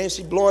football game.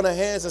 She blowing her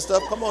hands and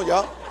stuff. Come on,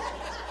 y'all.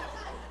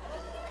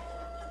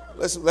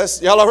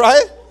 Y'all all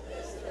right?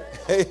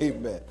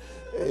 Amen.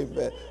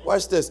 Amen.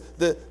 Watch this.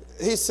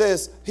 He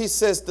says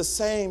the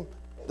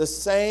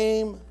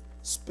same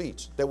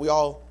speech, that we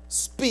all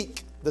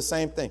speak the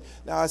same thing.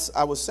 Now,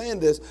 I was saying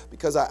this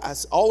because I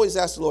always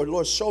ask the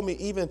Lord, show me,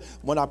 even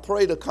when I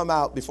pray to come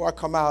out, before I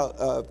come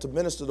out to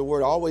minister the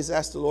word, I always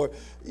ask the Lord,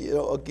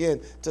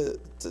 again, to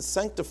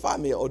sanctify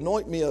me,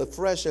 anoint me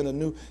afresh and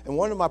anew. And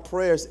one of my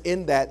prayers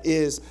in that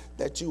is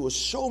that you will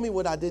show me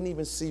what I didn't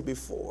even see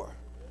before.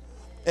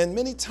 And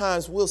many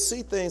times we'll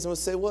see things and we'll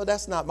say, well,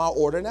 that's not my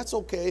order, and that's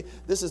okay.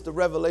 This is the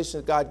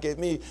revelation that God gave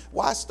me.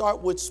 Why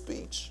start with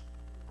speech?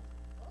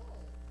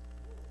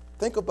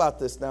 Think about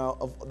this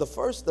now. The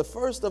first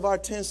of our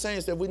 10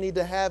 sayings that we need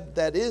to have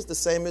that is the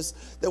same is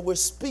that we're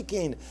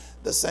speaking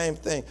the same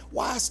thing.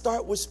 Why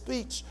start with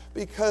speech?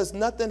 Because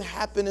nothing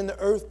happened in the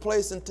earth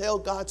place until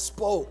God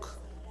spoke.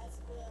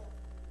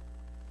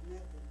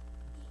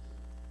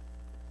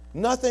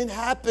 Nothing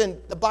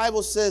happened. The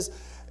Bible says,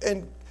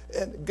 and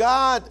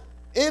God,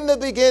 in the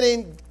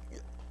beginning,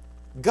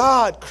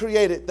 God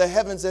created the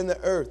heavens and the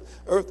earth.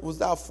 Earth was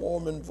without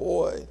form and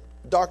void.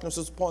 Darkness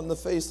was upon the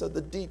face of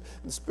the deep,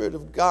 and the Spirit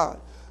of God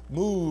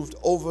moved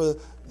over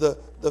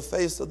the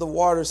face of the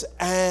waters,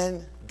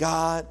 and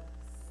God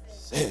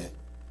said.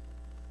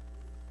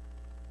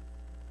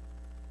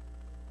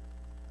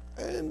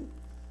 And,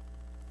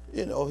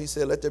 you know, he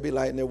said, let there be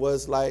light, and there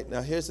was light.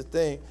 Now, here's the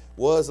thing.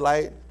 Was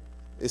light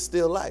is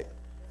still light.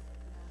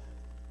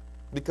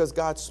 Because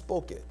God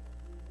spoke it.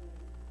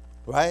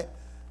 Right?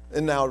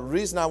 And now, the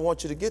reason I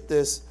want you to get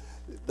this,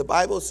 the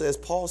Bible says,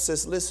 Paul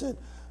says, listen,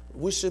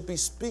 we should be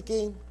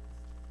speaking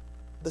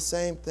the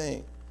same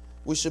thing.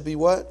 We should be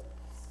what?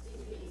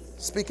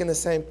 Speaking the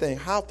same thing.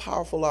 How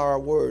powerful are our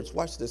words?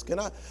 Watch this.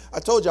 I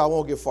told you I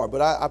won't get far, but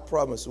I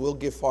promise we'll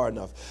get far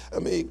enough.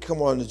 Let me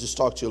come on and just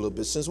talk to you a little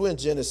bit. Since we're in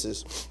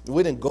Genesis,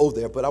 we didn't go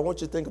there, but I want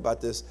you to think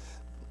about this.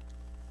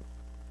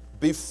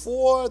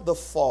 Before the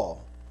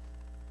fall,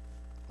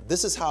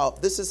 this is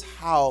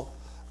how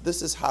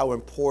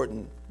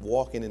important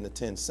walking in the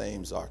 10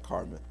 sayings are,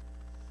 Carmen.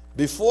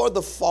 Before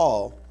the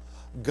fall,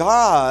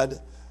 God,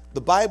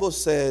 the Bible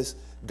says,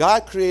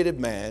 God created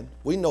man.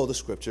 We know the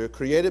scripture,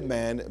 created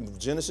man. In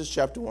Genesis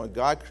chapter 1,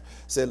 God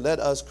said, let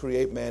us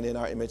create man in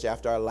our image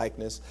after our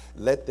likeness.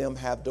 Let them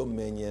have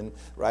dominion,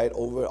 right,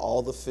 over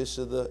all the fish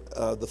of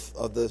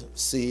the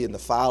sea and the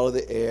fowl of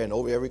the air and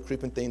over every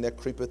creeping thing that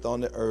creepeth on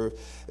the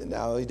earth. And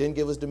now he didn't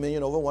give us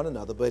dominion over one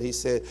another, but he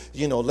said,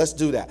 you know, let's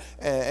do that.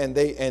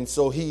 And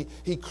so he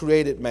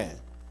created man.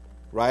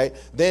 Right?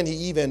 Then he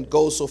even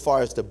goes so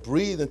far as to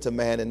breathe into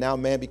man, and now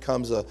man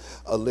becomes a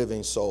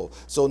living soul.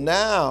 So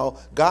now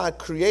God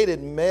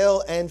created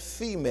male and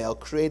female,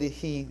 created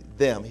he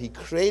them. He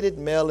created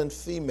male and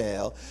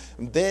female.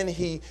 And then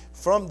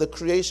from the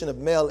creation of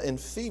male and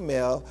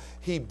female,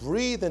 he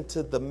breathed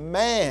into the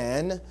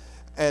man,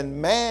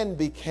 and man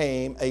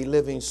became a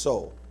living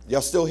soul.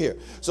 Y'all still here?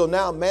 So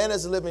now man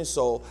is a living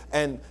soul.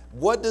 And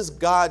what does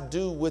God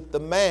do with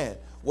the man?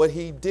 What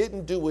he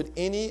didn't do with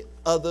any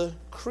other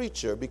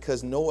creature,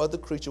 because no other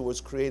creature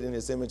was created in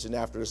his image and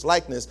after his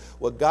likeness.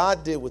 What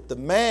God did with the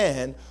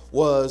man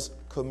was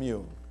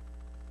commune.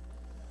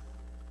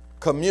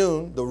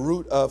 Commune, the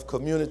root of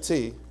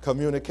community,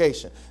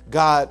 communication.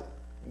 God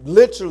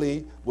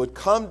literally would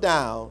come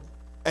down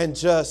and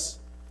just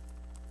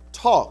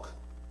talk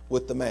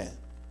with the man.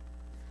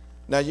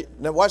 Now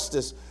watch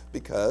this,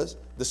 because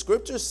the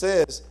scripture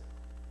says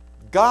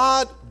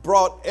God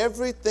brought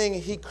everything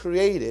he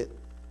created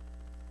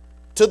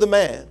to the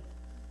man.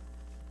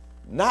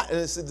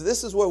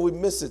 This is where we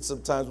miss it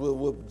sometimes.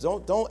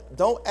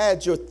 Don't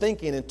add your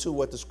thinking into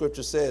what the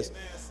scripture says.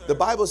 Amen, the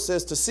Bible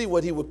says to see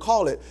what he would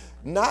call it,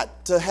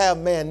 not to have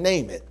man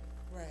name it.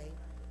 Right.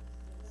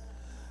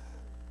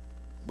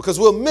 Because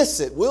we'll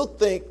miss it. We'll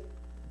think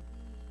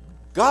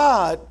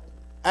God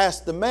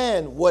asked the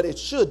man what it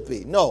should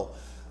be. No.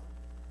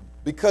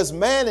 Because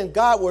man and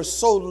God were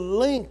so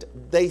linked,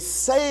 they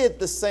say it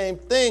the same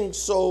thing.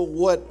 So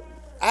what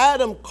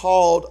Adam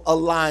called a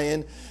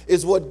lion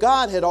is what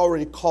God had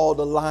already called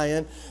a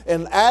lion,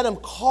 and Adam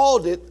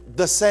called it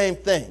the same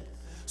thing.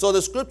 So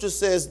the scripture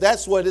says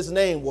that's what his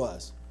name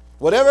was.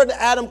 Whatever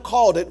Adam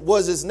called it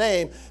was his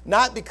name,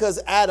 not because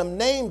Adam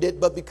named it,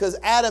 but because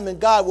Adam and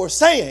God were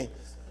saying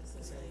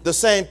the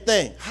same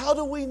thing. How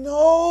do we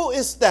know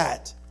it's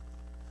that?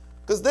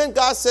 Because then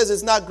God says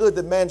it's not good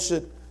that man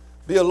should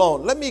be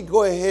alone. Let me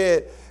go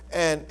ahead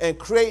and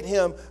create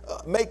him,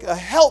 make a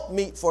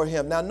helpmeet for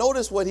him. Now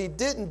notice what he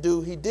didn't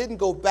do. He didn't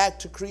go back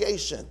to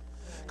creation,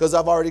 because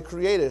I've already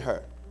created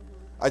her.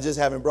 I just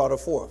haven't brought her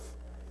forth.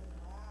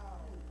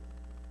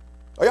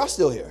 Are y'all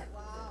still here?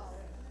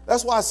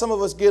 That's why some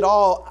of us get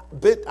all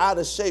bent out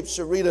of shape,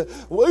 Sharita.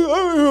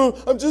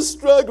 I'm just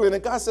struggling.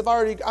 And God said,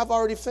 I've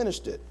already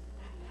finished it.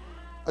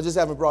 I just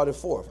haven't brought it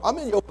forth. I'm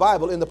in your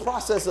Bible in the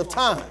process of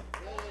time.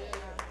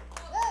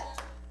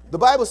 The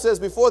Bible says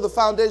before the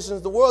foundations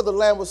of the world, the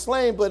Lamb was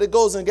slain, but it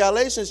goes in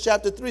Galatians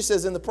chapter 3,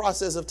 says in the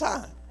process of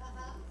time.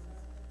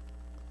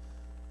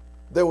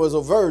 There was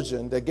a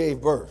virgin that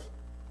gave birth.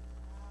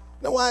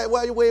 Now, why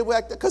are you way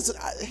back there? Because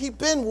he'd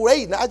been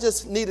waiting. I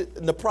just needed,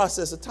 in the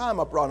process of time,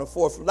 I brought him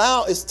forth.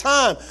 Now it's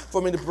time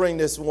for me to bring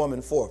this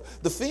woman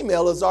forth. The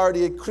female is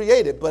already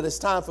created, but it's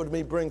time for me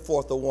to bring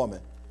forth a woman.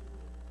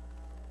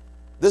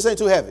 This ain't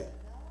too heavy.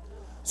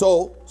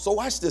 So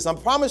watch this. I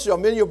promise you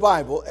I'm in your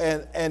Bible,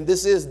 and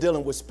this is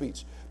dealing with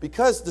speech.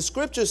 Because the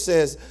scripture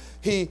says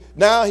he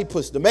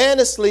puts the man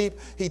to sleep.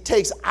 He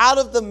takes out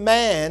of the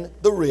man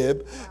the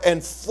rib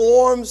and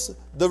forms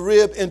the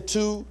rib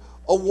into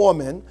a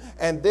woman.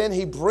 And then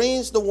he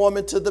brings the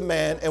woman to the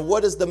man. And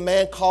what does the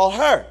man call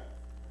her?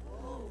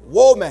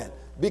 Woman.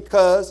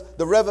 Because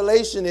the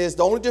revelation is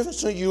the only difference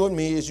between you and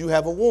me is you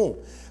have a womb.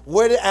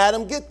 Where did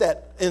Adam get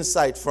that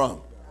insight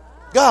from?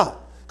 God.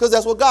 Because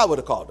that's what God would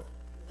have called her.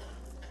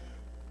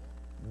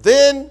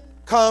 Then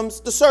comes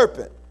the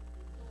serpent.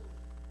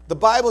 The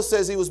Bible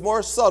says he was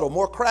more subtle,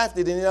 more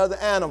crafty than any other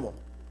animal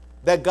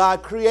that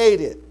God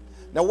created.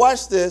 Now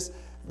watch this.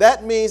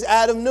 That means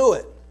Adam knew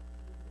it.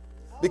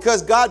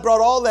 Because God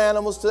brought all the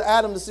animals to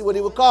Adam to see what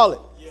he would call it.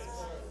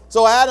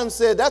 So Adam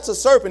said, that's a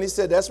serpent. He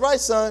said, that's right,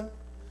 son.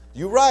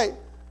 You're right.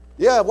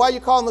 Yeah, why are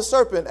you calling the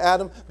serpent,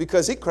 Adam?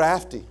 Because he's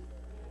crafty.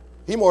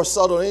 He's more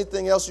subtle than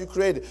anything else you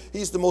created.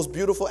 He's the most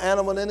beautiful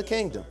animal in the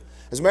kingdom.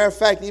 As a matter of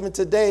fact, even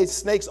today,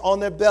 snakes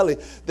on their belly,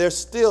 they're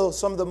still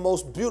some of the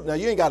most beautiful. Now,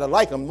 you ain't got to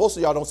like them. Most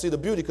of y'all don't see the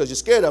beauty because you're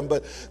scared of them.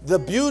 But the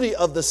beauty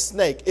of the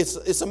snake,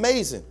 it's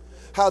amazing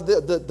how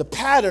the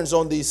patterns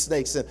on these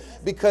snakes, and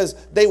because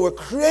they were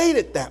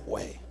created that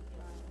way.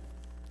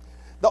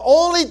 The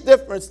only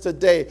difference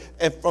today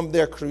and from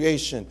their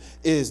creation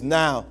is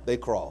now they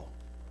crawl.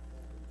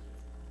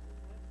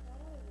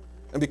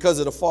 And because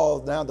of the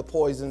fall, now the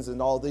poisons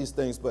and all these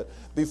things. But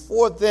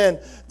before then,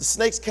 the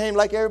snakes came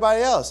like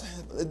everybody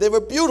else. They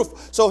were beautiful.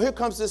 So here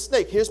comes this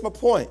snake. Here's my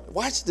point.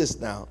 Watch this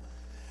now.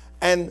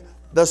 And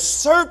the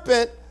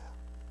serpent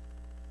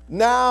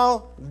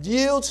now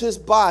yields his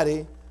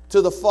body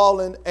to the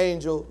fallen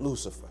angel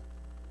Lucifer.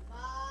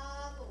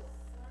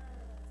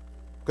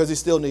 Because he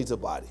still needs a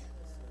body.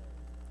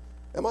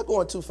 Am I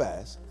going too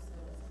fast?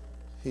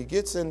 He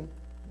gets in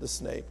the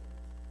snake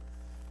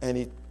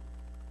and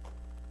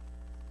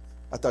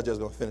I thought you was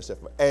going to finish that.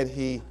 And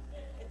he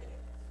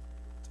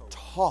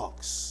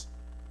talks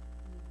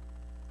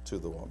to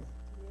the woman.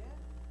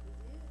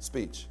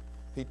 Speech.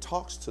 He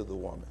talks to the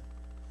woman.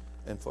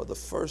 And for the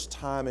first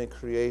time in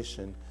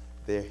creation,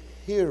 they're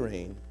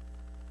hearing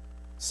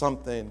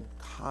something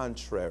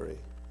contrary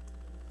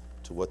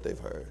to what they've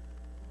heard.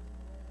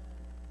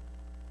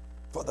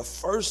 For the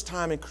first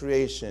time in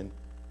creation,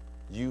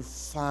 you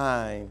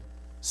find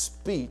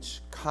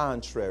speech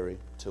contrary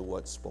to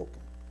what's spoken.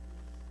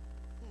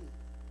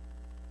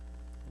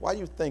 Why do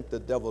you think the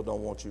devil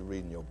don't want you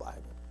reading your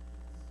Bible?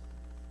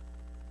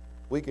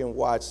 We can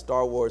watch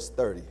Star Wars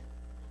 30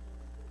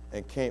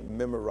 and can't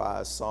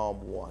memorize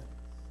Psalm 1.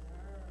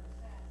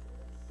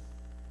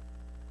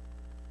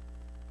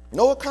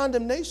 No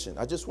condemnation.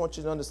 I just want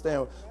you to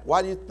understand,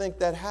 why do you think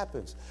that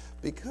happens?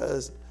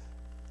 Because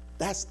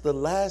that's the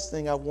last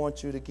thing I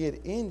want you to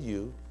get in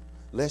you,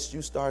 lest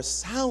you start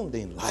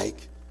sounding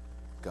like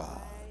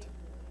God.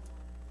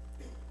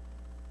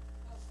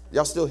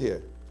 Y'all still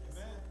here?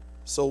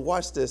 So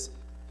watch this.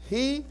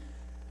 He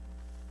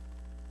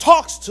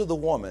talks to the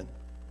woman,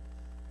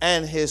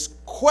 and his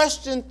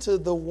question to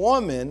the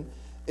woman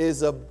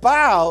is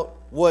about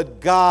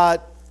what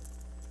God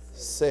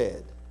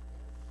said.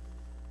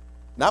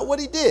 Not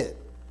what he did.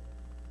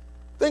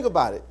 Think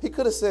about it. He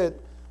could have said,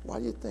 why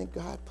do you think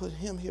God put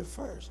him here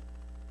first?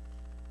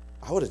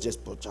 I would have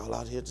just put y'all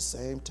out here at the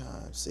same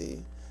time.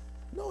 See?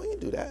 No, he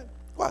didn't do that.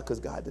 Why? Because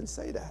God didn't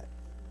say that.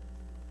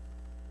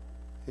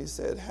 He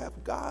said, have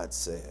God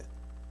said.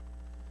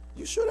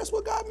 You sure that's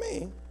what God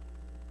mean?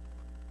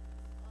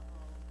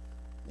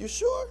 You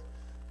sure?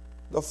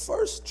 The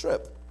first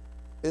trip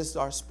is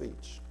our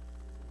speech,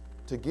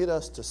 to get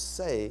us to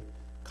say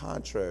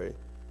contrary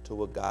to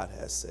what God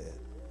has said.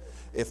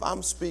 If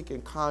I'm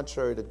speaking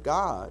contrary to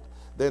God,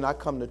 then I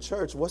come to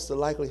church, what's the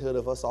likelihood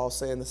of us all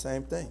saying the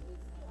same thing?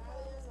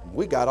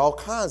 We got all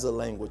kinds of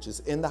languages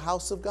in the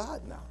house of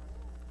God now.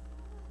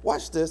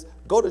 Watch this.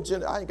 Go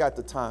to I ain't got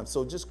the time,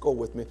 so just go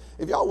with me.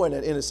 If y'all went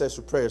in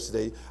intercessory prayers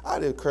today,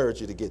 I'd encourage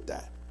you to get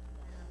that.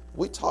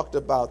 We talked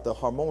about the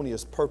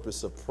harmonious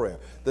purpose of prayer,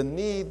 the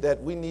need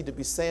that we need to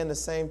be saying the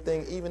same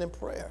thing even in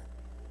prayer.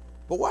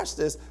 But watch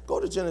this.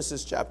 Go to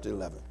Genesis chapter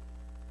 11.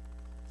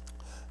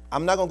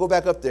 I'm not going to go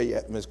back up there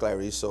yet, Ms.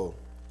 Clarice, so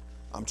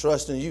I'm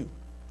trusting you.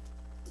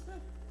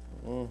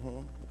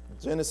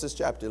 Genesis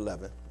chapter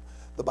 11.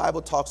 The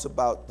Bible talks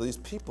about these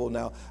people.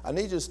 Now, I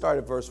need you to start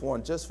at verse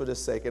 1 just for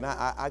this sake. And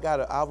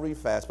I'll read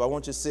fast, but I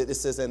want you to see it. It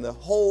says, and the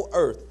whole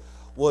earth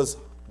was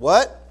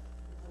what?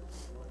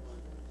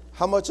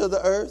 How much of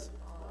the earth?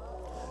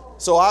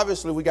 So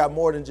obviously we got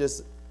more than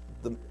just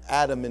the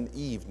Adam and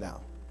Eve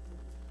now.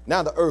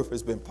 Now the earth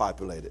has been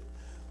populated.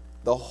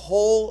 The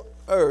whole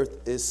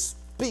earth is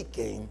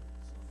speaking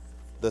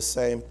the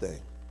same thing.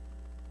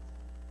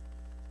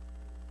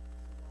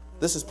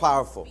 This is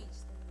powerful.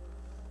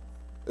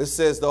 It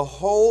says the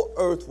whole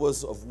earth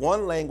was of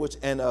one language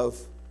and of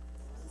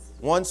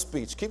one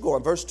speech. Keep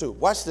going, verse 2.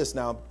 Watch this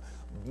now.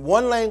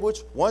 One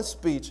language, one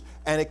speech.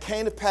 And it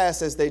came to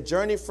pass as they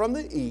journeyed from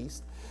the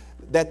east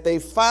that they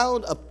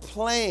found a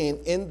plain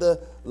in the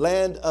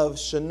land of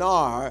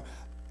Shinar,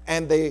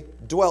 and they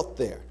dwelt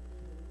there.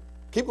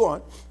 Keep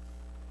going.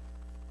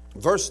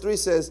 Verse 3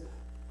 says,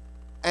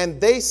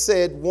 and they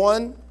said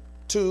one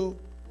to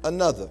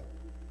another,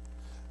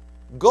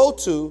 go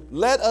to,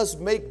 let us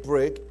make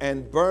brick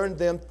and burn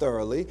them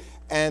thoroughly.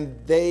 And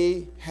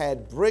they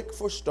had brick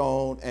for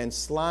stone, and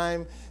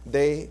slime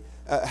they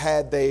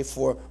had they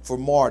for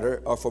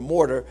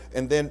mortar.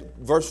 And then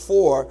verse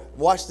 4,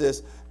 watch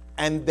this.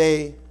 And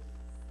they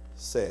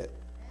said,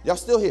 y'all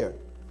still here?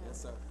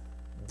 Yes, sir.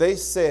 They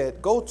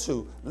said, go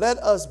to, let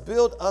us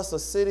build us a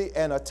city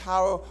and a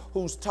tower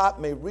whose top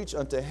may reach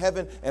unto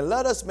heaven, and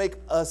let us make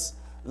us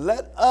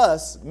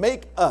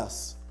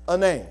a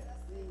name,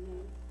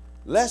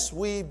 lest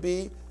we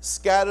be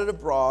scattered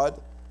abroad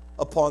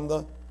upon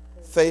the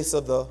face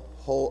of the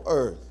whole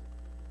earth.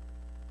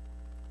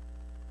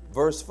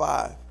 Verse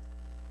 5.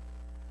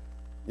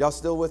 Y'all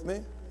still with me?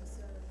 Yes,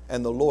 sir.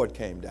 And the Lord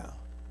came down.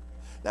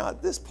 Now,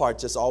 this part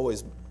just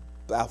always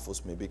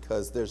baffles me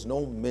because there's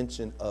no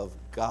mention of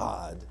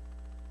God.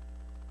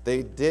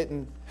 They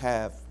didn't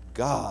have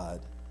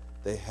God,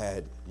 they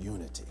had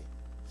unity.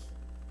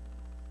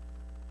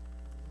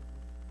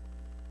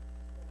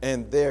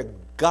 And their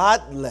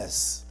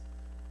godless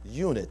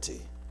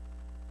unity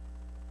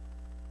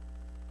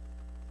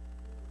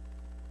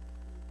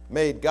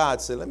made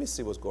God say, let me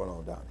see what's going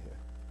on down here.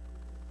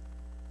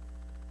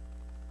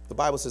 The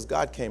Bible says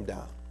God came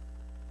down.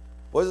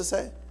 What does it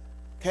say?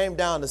 Came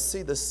down to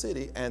see the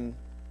city and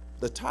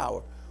the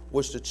tower,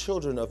 which the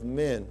children of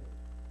men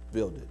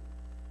builded.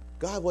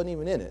 God wasn't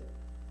even in it.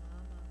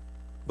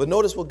 But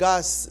notice what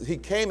God, he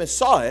came and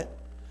saw it.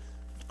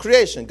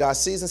 Creation, God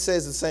sees and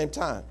says at the same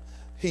time.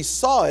 He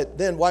saw it,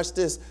 then watch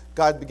this,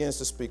 God begins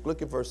to speak.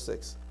 Look at verse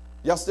 6.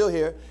 Y'all still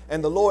here?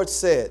 And the Lord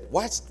said,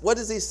 watch, what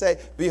does he say?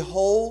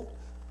 Behold,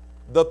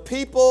 the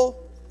people,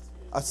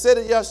 I said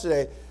it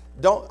yesterday,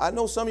 I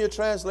know some of your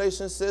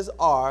translations says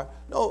are.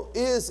 No,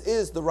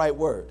 is the right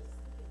word.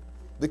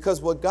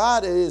 Because what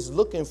God is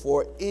looking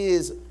for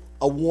is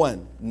a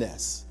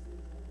oneness.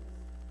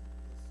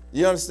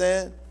 You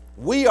understand?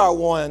 We are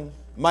one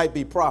might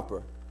be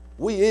proper.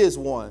 We is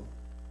one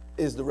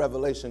is the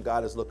revelation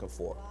God is looking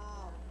for.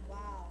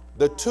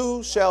 The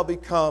two shall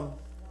become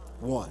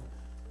one.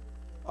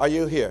 Are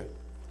you here?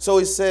 So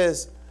he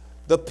says,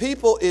 the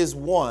people is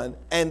one,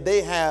 and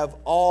they have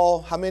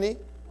all, how many?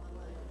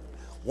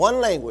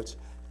 One language.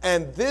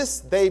 And this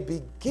they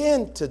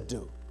begin to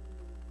do.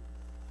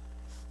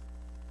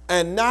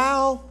 And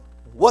now,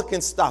 what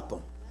can stop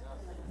them?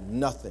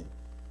 Nothing.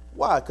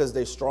 Why? Because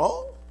they're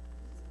strong?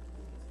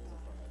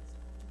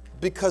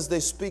 Because they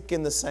speak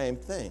in the same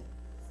thing.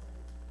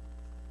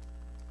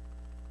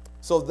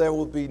 So there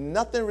will be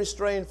nothing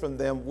restrained from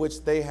them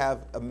which they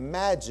have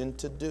imagined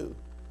to do.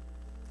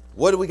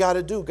 What do we got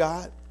to do,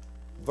 God?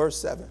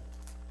 Verse 7.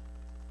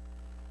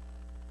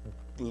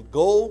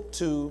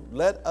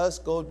 Let us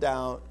go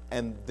down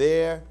and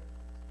there,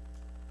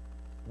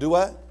 do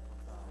what?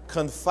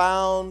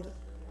 Confound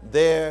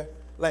their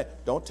land.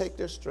 Don't take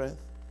their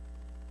strength.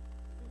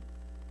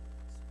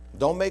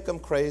 Don't make them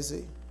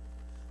crazy.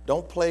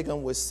 Don't plague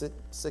them with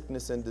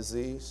sickness and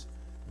disease.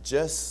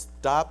 Just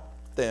stop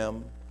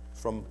them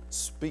from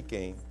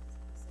speaking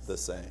the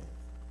same.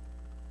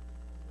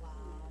 Wow.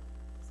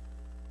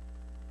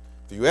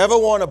 If you ever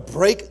want to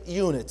break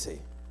unity,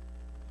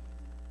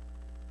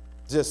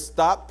 just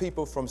stop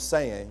people from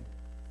saying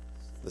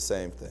the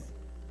same thing.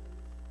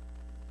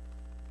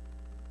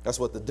 That's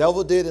what the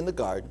devil did in the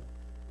garden.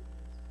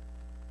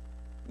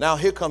 Now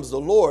here comes the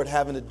Lord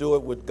having to do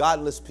it with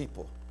godless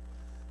people.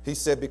 He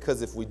said,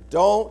 because if we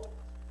don't,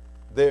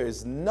 there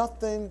is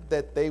nothing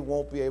that they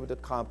won't be able to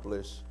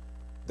accomplish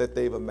that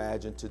they've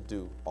imagined to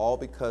do, all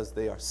because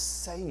they are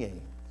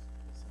saying.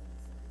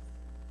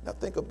 Now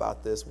think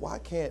about this. Why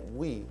can't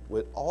we,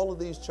 with all of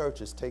these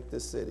churches, take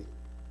this city?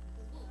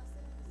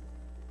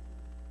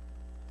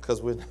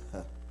 Because we're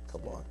not,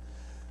 come on.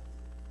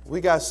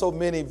 We got so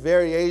many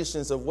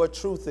variations of what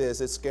truth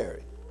is, it's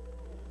scary.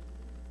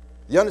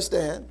 You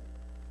understand?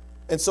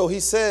 And so he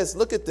says,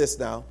 look at this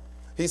now.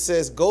 He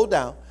says,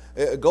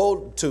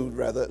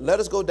 let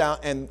us go down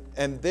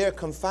and there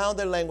confound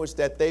their language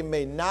that they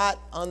may not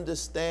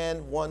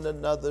understand one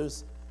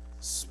another's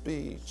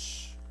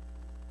speech.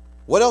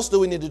 What else do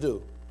we need to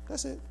do?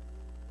 That's it.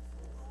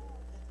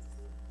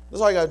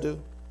 That's all you got to do.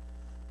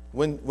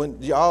 When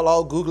y'all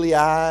all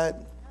googly-eyed,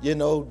 you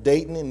know,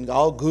 dating and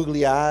all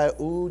googly-eyed,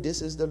 ooh,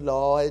 this is the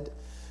Lord,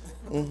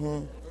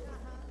 and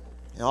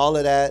all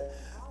of that.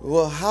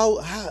 Well, how,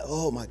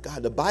 oh my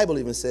God, the Bible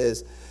even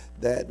says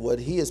that what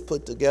he has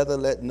put together,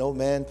 let no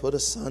man put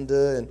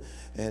asunder,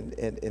 and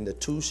the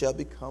two shall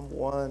become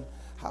one.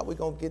 How are we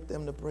going to get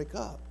them to break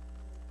up?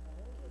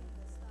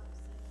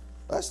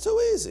 That's too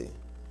easy.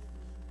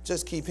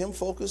 Just keep him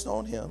focused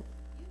on him.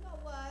 You know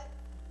what?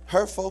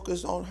 Her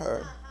focused on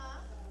her.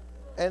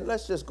 And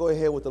let's just go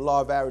ahead with the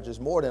law of averages.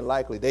 More than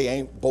likely, they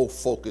ain't both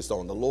focused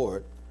on the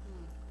Lord.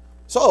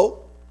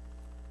 So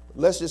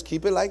let's just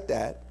keep it like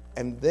that.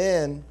 And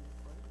then,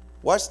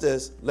 watch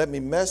this. Let me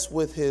mess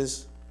with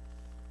his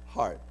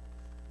heart.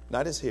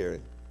 Not his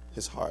hearing,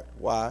 his heart.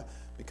 Why?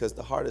 Because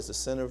the heart is the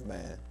center of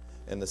man,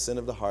 and the center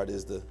of the heart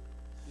is the...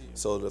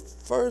 So the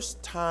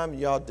first time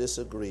y'all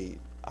disagreed,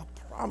 I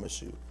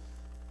promise you,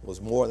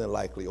 was more than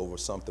likely over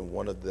something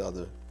one or the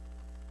other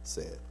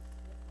said.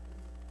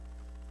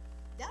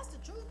 That's the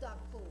truth, Dr.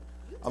 Poole.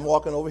 I'm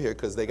walking over here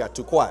because they got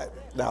too quiet.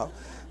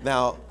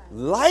 Now,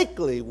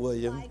 likely,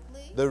 William,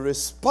 the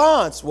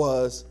response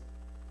was,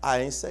 I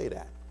ain't say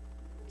that.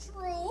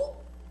 True.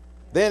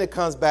 Then it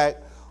comes back,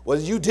 well,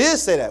 you did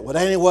say that. Well,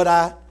 that ain't what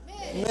I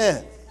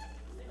meant.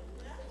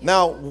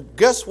 Now,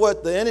 guess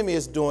what the enemy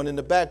is doing in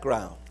the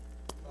background?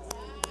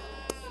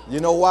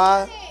 You know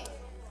why?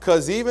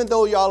 Because even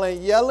though y'all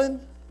ain't yelling,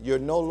 you're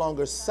no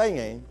longer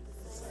saying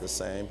the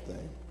same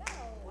thing.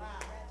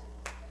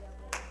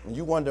 And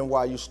you wondering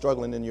why you're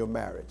struggling in your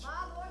marriage.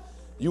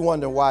 You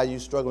wondering why you're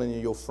struggling in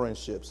your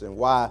friendships and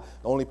why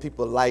the only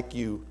people like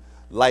you.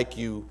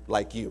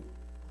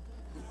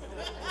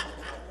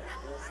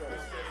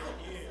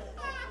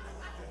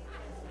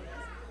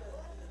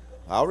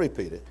 I'll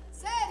repeat it.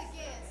 Say it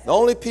again. The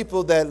only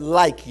people that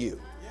like you,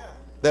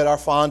 that are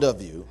fond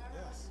of you,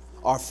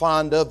 are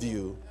fond of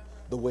you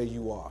the way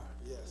you are.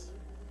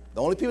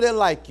 The only people that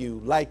like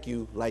you, like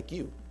you, like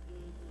you.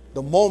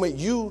 The moment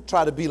you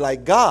try to be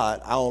like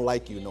God, I don't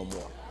like you no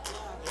more.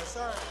 Yes,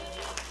 sir.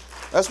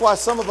 That's why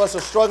some of us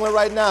are struggling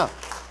right now.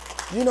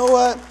 You know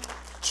what?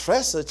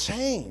 Tressa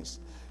changed.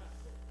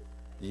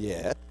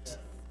 Yes,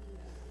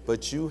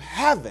 but you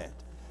haven't.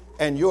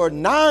 And your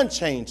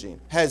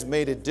non-changing has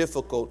made it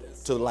difficult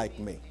to like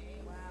me.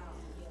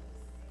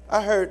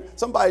 I heard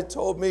somebody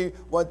told me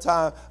one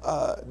time,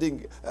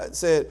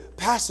 said,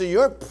 Pastor,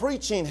 your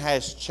preaching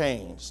has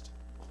changed.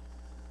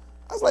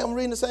 I was like, I'm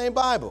reading the same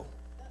Bible.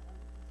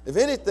 If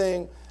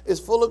anything, it's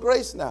full of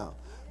grace now.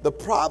 The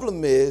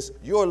problem is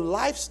your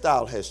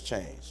lifestyle has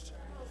changed.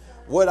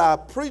 What I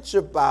preach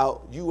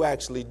about, you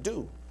actually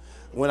do.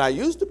 When I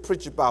used to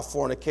preach about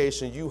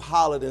fornication, you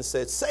hollered and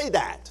said, say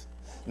that.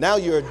 Now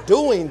you're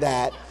doing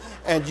that,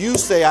 and you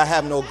say I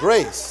have no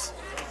grace.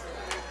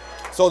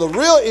 So the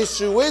real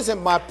issue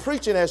isn't my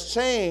preaching has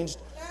changed.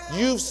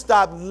 You've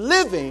stopped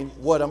living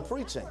what I'm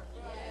preaching.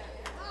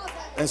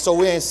 And so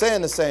we ain't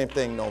saying the same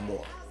thing no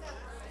more.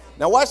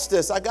 Now watch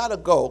this. I got to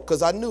go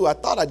because I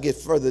thought I'd get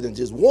further than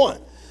just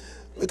one.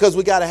 Because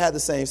we got to have the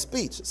same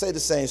speech. Say the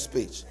same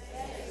speech.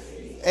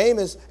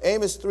 Amos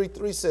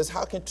 3:3 says,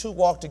 how can two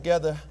walk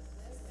together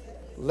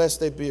lest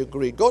they be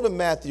agreed? Go to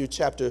Matthew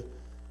chapter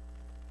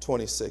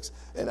 26.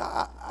 And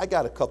I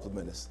got a couple of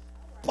minutes.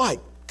 My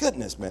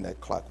goodness, man, that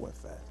clock went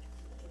fast.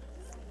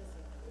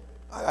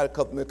 I got a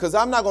couple of minutes because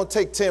I'm not going to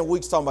take 10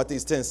 weeks talking about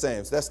these 10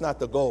 sayings. That's not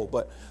the goal.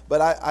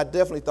 But I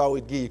definitely thought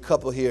we'd give you a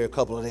couple here, a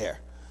couple there.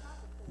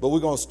 But we're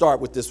going to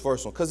start with this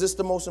first one because it's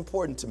the most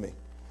important to me.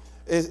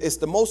 It's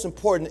the most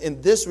important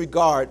in this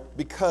regard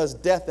because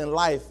death and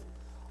life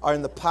are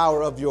in the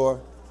power of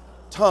your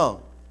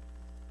tongue.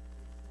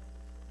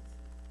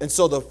 And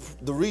so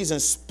the reason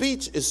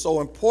speech is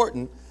so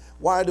important,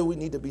 why do we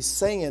need to be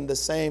saying the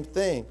same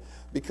thing?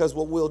 Because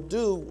what we'll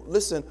do,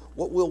 listen,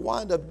 what we'll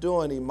wind up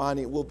doing,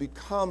 Imani, will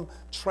become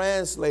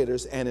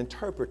translators and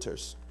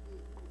interpreters.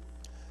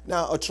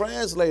 Now, a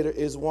translator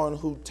is one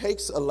who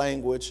takes a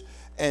language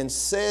and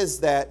says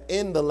that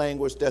in the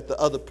language that the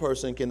other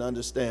person can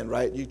understand,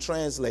 right? You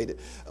translate it.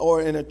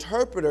 Or an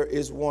interpreter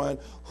is one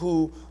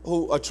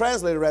a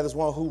translator rather is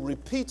one who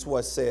repeats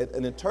what's said.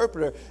 An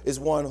interpreter is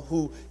one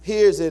who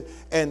hears it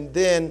and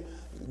then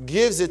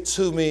gives it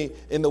to me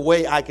in the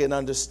way I can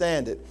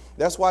understand it.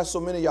 That's why so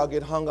many of y'all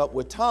get hung up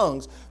with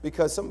tongues,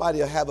 because somebody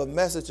will have a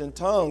message in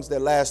tongues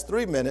that lasts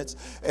 3 minutes,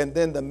 and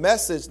then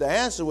the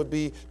answer would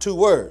be 2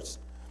 words.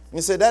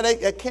 You say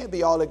that can't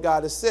be all that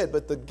God has said,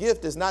 but the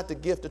gift is not the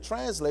gift of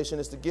translation,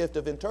 it's the gift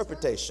of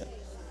interpretation.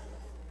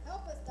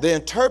 The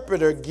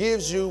interpreter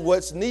gives you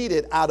what's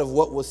needed out of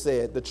what was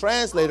said. The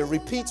translator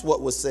repeats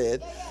what was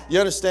said. You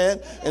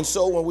understand? And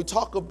so when we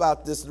talk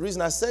about this, the reason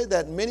I say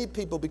that, many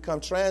people become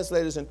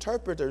translators,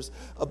 interpreters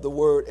of the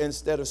word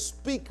instead of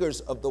speakers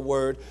of the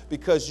word,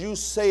 because you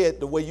say it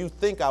the way you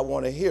think I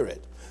want to hear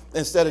it,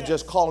 instead of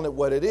just calling it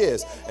what it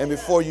is. And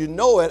before you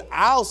know it,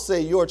 I'll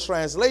say your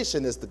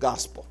translation is the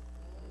gospel.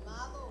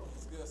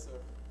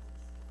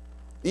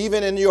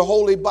 Even in your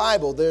Holy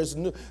Bible, there's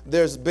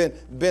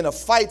been a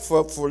fight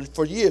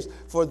for years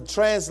for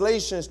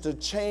translations to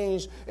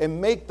change and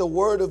make the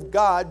Word of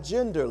God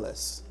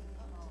genderless.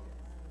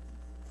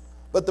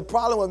 But the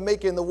problem with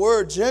making the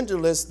word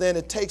genderless, then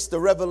it takes the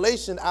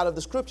revelation out of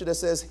the scripture that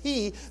says,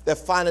 he that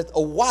findeth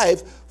a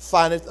wife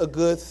findeth a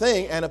good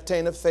thing and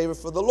obtaineth favor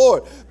for the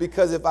Lord.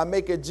 Because if I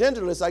make it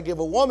genderless, I give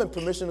a woman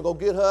permission to go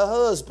get her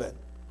husband.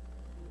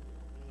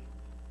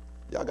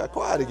 Y'all got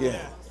quiet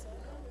again.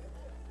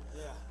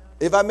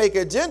 If I make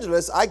it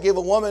genderless, I give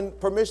a woman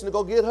permission to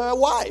go get her a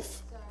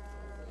wife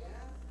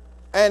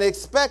and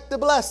expect the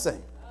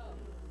blessing.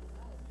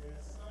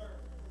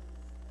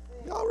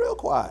 Y'all real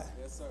quiet.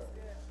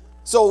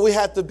 So we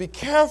have to be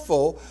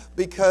careful,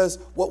 because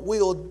what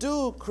we'll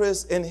do,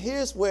 Chris, and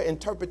here's where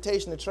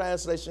interpretation and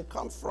translation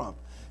come from.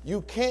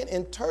 You can't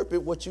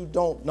interpret what you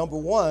don't, number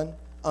one,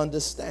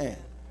 understand.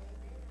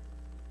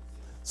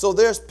 So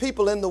there's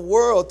people in the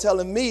world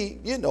telling me,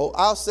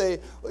 I'll say,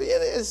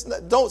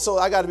 so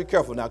I got to be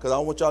careful now, because I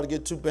don't want y'all to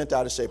get too bent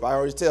out of shape. I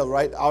already tell,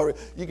 right?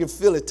 You can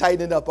feel it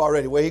tightening up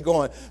already. Where he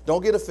going?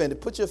 Don't get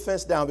offended. Put your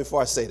fence down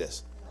before I say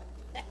this.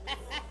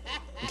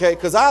 Okay,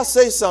 because I'll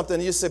say something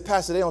and you say,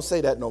 Pastor, they don't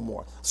say that no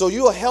more. So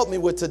you'll help me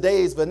with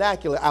today's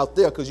vernacular out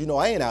there, because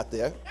I ain't out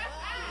there.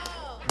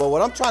 But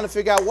what I'm trying to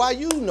figure out, why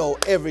you know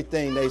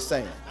everything they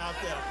saying. Out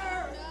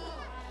there.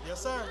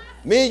 Yes, sir.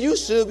 Me and you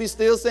should be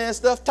still saying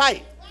stuff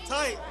tight.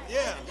 Tight,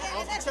 yeah.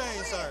 Off the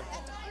chain, sir.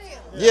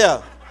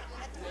 Yeah.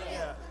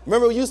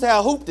 Remember we used to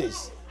have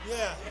hoopties.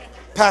 Yeah.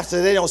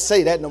 Pastor, they don't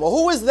say that no more.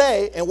 Who is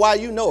they and why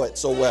you know it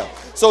so well?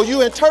 So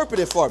you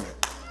interpret it for me.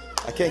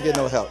 I can't get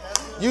no help.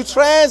 You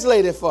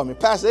translate it for me.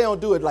 Pastor, they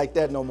don't do it like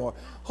that no more.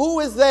 Who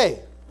is they?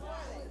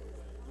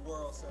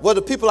 Well,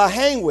 the people I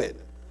hang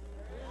with.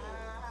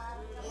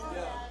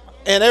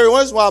 And every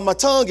once in a while, my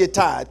tongue get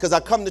tired because I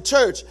come to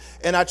church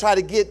and I try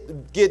to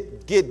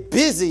get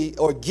busy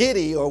or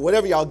giddy or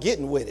whatever y'all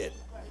getting with it.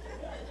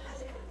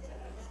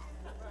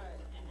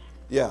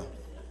 Yeah.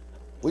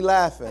 We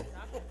laughing.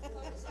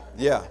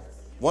 Yeah.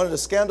 One of the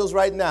scandals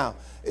right now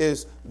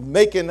is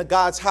making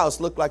God's house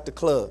look like the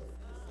club.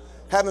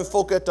 Having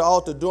folk at the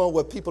altar doing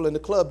what people in the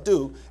club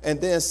do and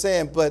then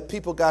saying, but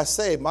people got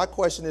saved. My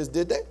question is,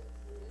 did they?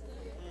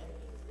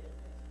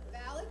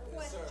 Valid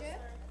question.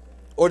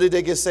 Or did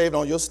they get saved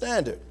on your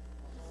standard?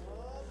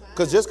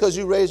 Because just because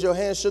you raised your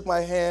hand, shook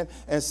my hand,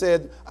 and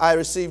said, I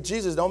received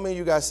Jesus, don't mean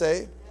you got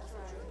saved.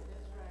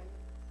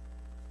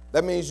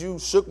 That means you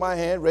shook my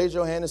hand, raised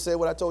your hand, and said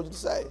what I told you to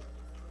say.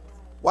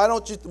 Why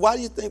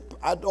do you think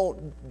I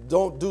don't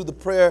do the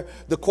prayer,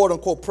 the quote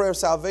unquote prayer of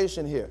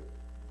salvation here?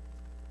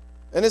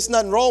 And it's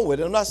nothing wrong with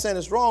it. I'm not saying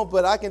it's wrong,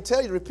 but I can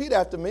tell you, repeat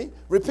after me.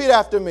 Repeat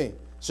after me.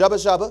 Shabba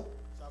shabba.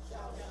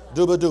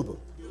 Dooba dooba.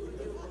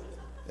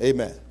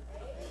 Amen.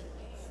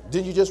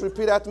 Didn't you just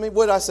repeat after me?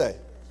 What did I say?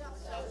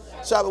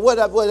 Shabba. What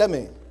did that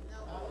mean?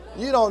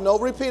 You don't know.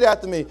 Repeat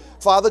after me.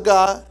 Father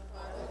God,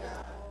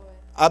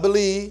 I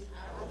believe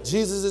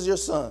Jesus is your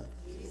son.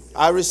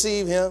 I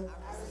receive him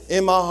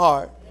in my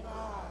heart.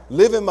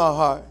 Live in my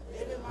heart.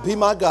 Be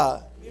my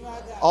God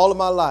all of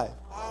my life.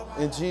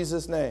 In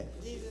Jesus' name.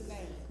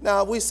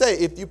 Now, we say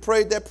if you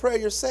prayed that prayer,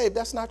 you're saved.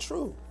 That's not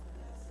true.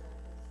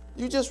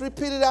 You just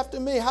repeated after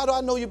me. How do I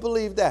know you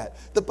believe that?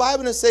 The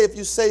Bible doesn't say if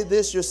you say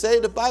this, you're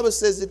saved. The Bible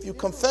says if you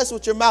confess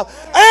with your mouth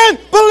and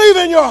believe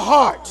in your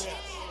heart.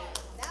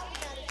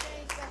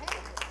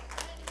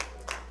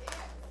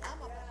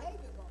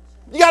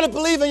 You got to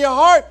believe in your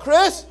heart,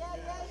 Chris.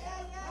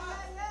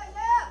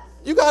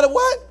 You got to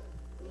what?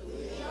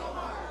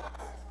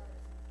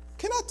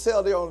 Can I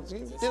tell you?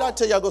 Did I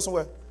tell y'all go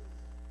somewhere?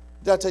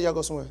 Did I tell y'all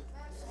go somewhere?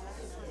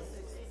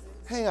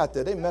 Hang out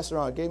there. They messed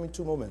around. Gave me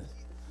 2 more minutes.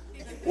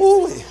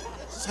 Ooh,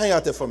 just hang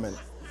out there for a minute.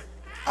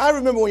 I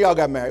remember when y'all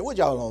got married. What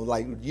y'all on,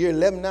 like year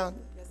 11 now?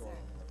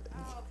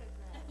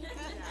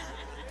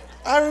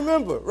 I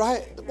remember,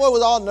 right? The boy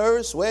was all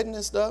nervous, sweating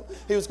and stuff.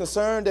 He was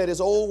concerned that his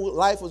old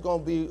life was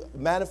going to be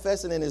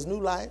manifested in his new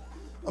life.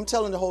 I'm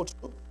telling the whole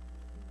truth.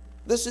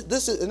 This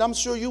is, and I'm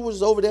sure you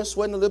was over there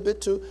sweating a little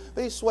bit too.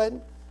 But he's sweating,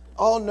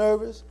 all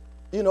nervous.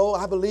 You know,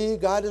 I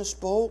believe God done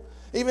spoke.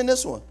 Even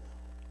this one.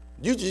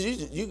 You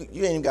ain't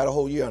even got a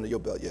whole year under your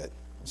belt yet.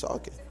 It's all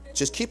okay.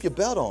 Just keep your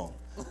belt on.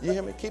 You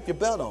hear me? Keep your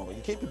belt on.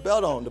 You keep your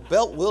belt on. The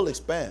belt will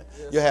expand.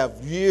 You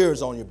have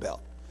years on your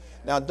belt.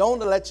 Now, don't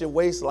let your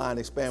waistline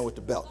expand with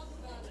the belt.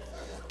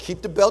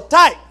 Keep the belt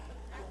tight.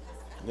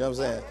 You know what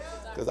I'm saying?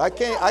 Because I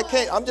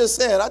can't, I'm just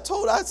saying, I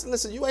said,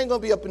 listen, you ain't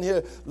going to be up in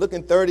here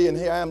looking 30 and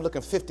here I am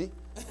looking 50.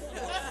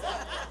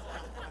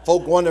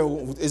 Folk wonder,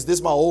 is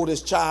this my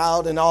oldest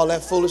child and all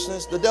that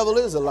foolishness? The devil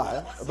is a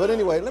liar. But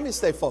anyway, let me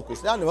stay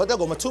focused. Now, there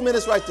go my 2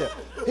 minutes right there.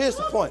 Here's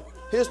the point.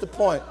 Here's the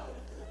point.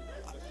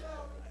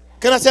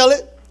 Can I tell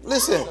it?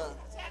 Listen.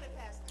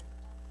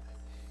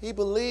 He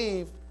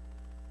believed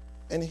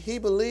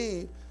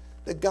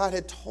that God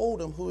had told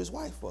him who his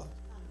wife was.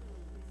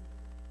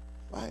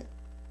 Right?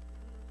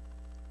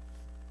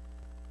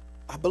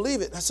 I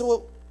believe it. I said,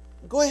 well,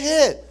 go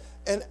ahead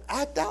and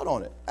act out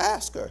on it.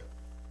 Ask her.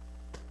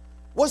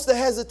 What's the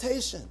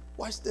hesitation?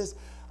 Watch this.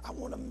 I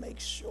want to make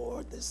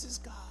sure this is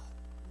God.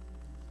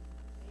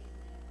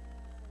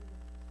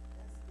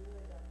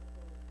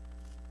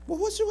 Well,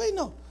 what you waiting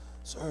on?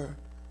 Sir,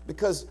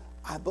 because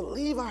I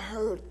believe I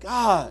heard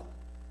God,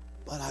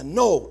 but I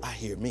know I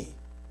hear me.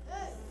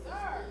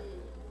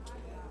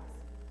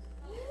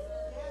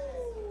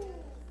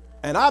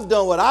 And I've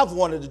done what I've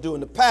wanted to do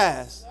in the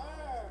past.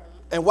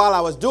 And while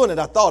I was doing it,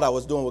 I thought I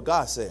was doing what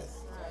God said.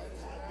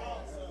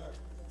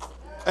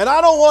 And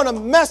I don't want to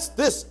mess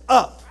this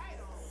up.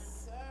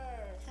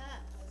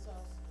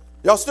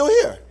 Y'all still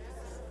here?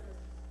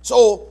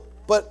 So,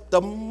 but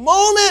the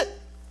moment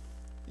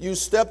you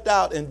stepped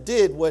out and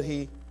did what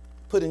he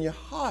put in your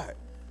heart,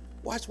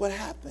 watch what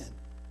happened.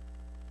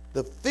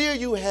 The fear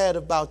you had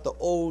about the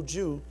old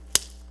you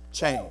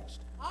changed.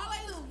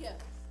 Hallelujah.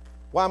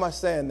 Why am I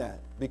saying that?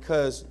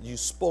 Because you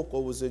spoke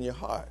what was in your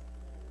heart.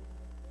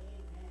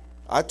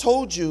 I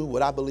told you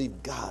what I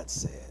believe God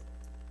said.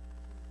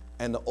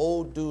 And the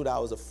old dude I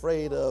was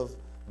afraid of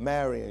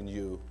marrying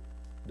you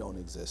don't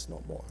exist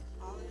no more.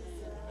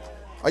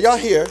 Are y'all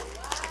here?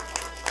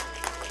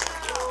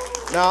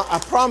 Now, I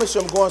promise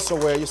you I'm going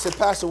somewhere. You said,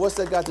 Pastor, what's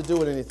that got to do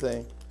with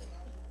anything?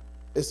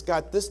 It's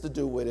got this to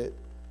do with it.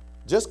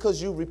 Just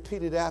because you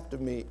repeated after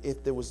me,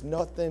 if there was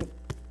nothing,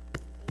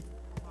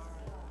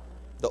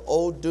 the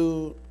old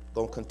dude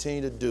going to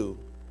continue to do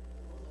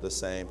the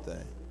same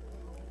thing.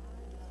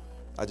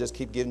 I just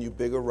keep giving you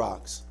bigger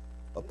rocks,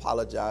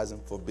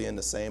 apologizing for being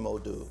the same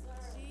old dude.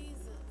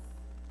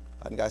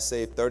 I done got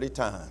saved 30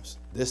 times.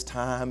 This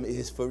time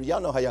is for,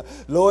 y'all know how y'all,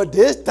 Lord,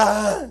 this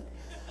time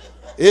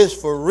is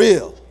for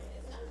real.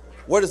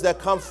 Where does that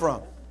come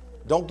from?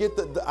 Don't get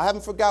I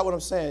haven't forgot what I'm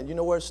saying. You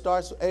know where it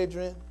starts,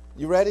 Adrian?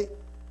 You ready?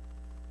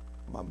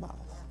 My mouth.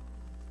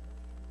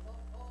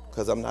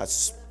 Because I'm not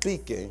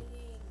speaking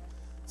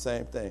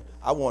Same thing.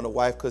 I want a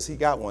wife because he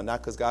got one,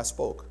 not because God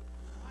spoke.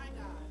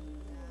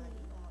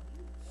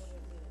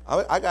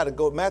 I got to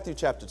go. Matthew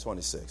chapter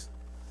 26.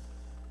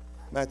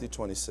 Matthew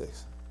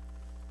 26.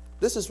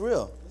 This is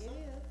real.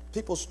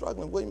 People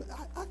struggling. William,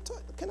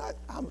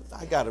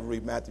 I got to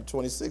read Matthew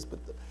 26, but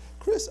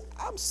Chris,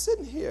 I'm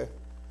sitting here.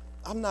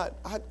 I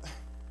don't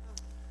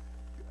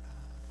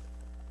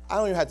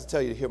even have to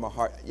tell you to hear my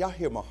heart. Y'all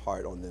hear my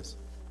heart on this.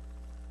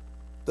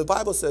 The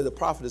Bible says the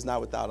prophet is not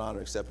without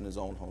honor except in his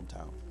own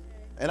hometown.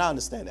 And I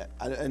understand that.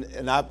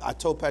 I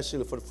told Pastor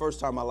Sheila for the first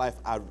time in my life,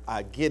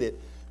 I get it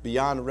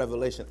beyond the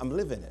revelation. I'm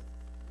living it.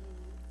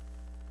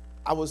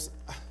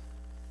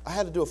 I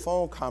had to do a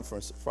phone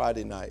conference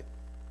Friday night,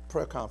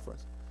 prayer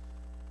conference.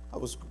 I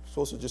was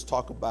supposed to just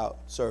talk about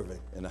serving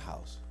in the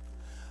house.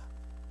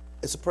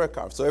 It's a prayer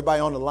conference, so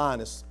everybody on the line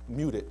is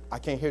muted. I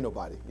can't hear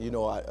nobody. You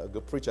know, a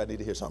good preacher, I need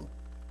to hear something.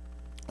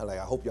 I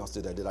hope y'all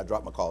stood there. Did I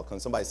drop my call? Can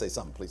somebody say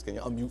something, please? Can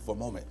you unmute for a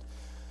moment?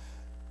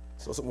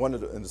 So and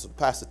the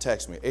pastor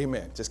texted me,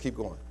 amen, just keep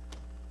going.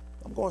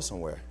 I'm going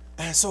somewhere.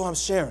 And so I'm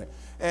sharing.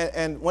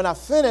 And when I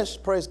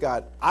finished, praise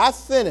God, I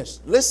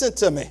finished. Listen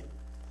to me.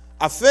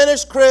 I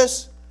finished,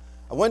 Chris.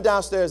 I went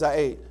downstairs, I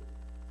ate,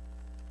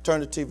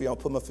 turned the TV on,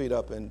 put my feet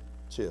up, and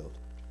chilled.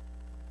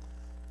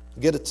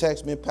 Get a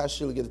text, me and Pastor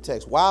Sheila get a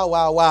text. Wow,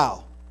 wow,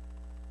 wow.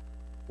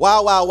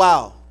 Wow, wow,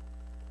 wow.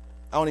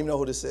 I don't even know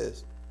who this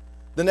is.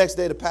 The next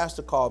day, the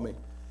pastor called me.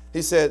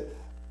 He said,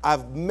 I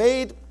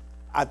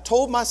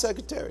told my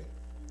secretary,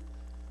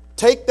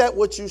 take that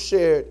what you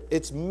shared.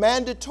 It's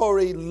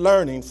mandatory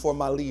learning for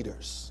my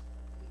leaders.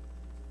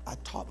 I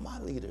taught my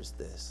leaders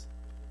this,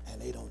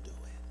 and they don't do it.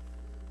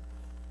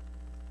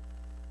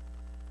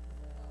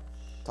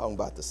 Talking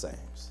about the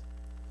sames.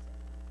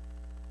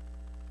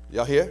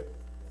 Y'all hear?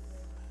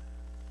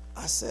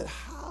 I said,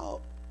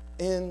 how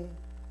in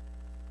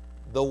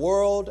the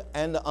world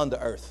and the under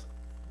earth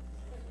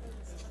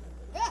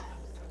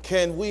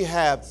can we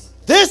have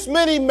this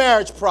many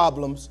marriage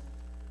problems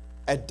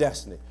at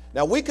Destiny?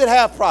 Now, we could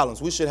have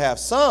problems. We should have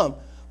some.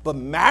 But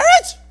marriage?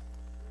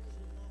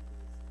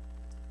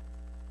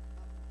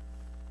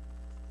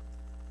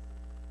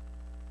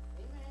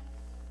 Amen.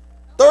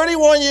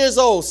 31 years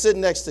old,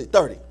 sitting next to you.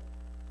 30.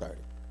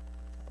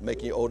 I'm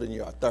making you older than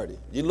you are. 30.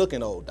 You're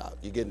looking old, Doc.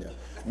 You're getting there.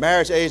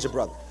 Marriage age, your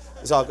brother.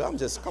 It's all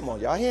good. Come on,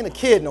 y'all. He ain't a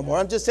kid no more.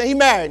 I'm just saying he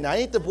married now.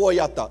 He ain't the boy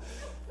y'all thought.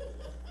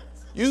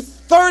 You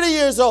 30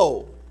 years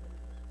old.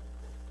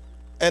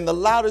 And the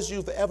loudest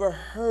you've ever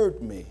heard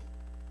me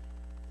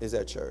is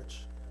at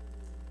church.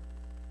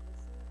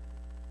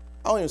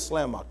 I don't even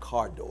slam my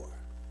car door.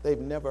 They've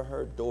never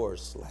heard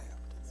doors slammed.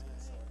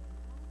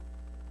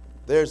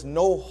 There's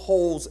no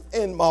holes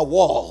in my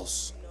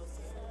walls.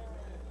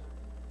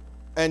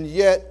 And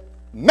yet,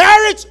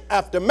 marriage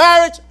after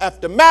marriage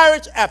after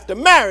marriage after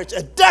marriage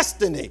at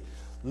Destiny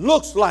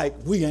looks like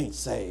we ain't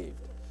saved.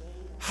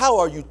 How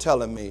are you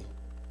telling me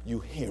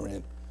you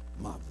hearing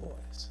my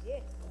voice?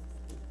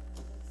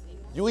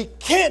 We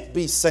can't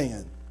be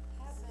saying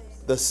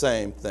the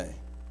same thing.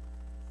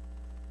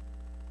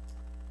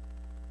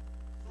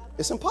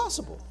 It's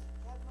impossible.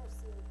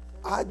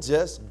 I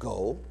just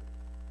go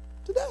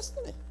to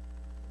Destiny.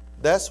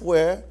 That's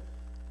where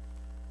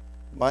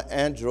my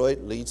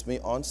Android leads me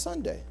on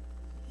Sunday.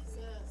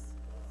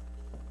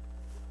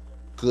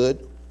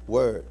 Good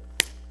word.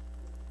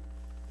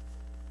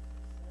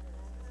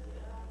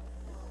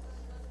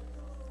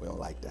 We don't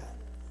like that.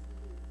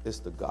 It's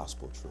the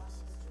gospel truth.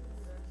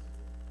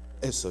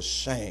 It's a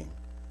shame.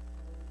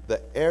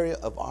 The area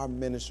of our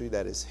ministry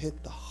that is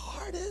hit the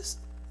hardest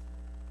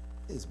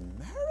is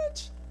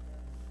marriage.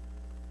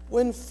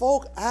 When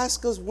folk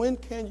ask us, when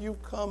can you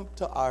come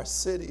to our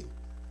city?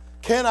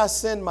 Can I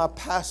send my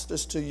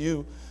pastors to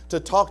you to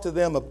talk to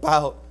them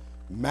about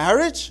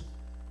marriage?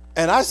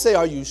 And I say,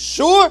 are you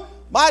sure?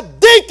 My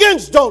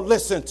deacons don't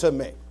listen to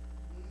me.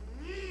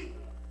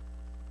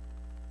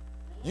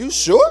 You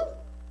sure?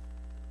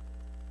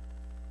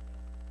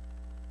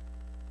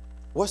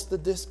 What's the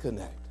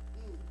disconnect?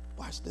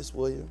 Watch this,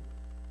 William.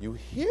 You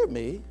hear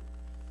me,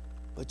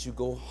 but you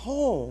go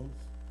home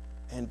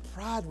and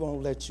pride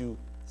won't let you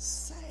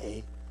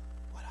say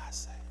what I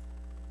say.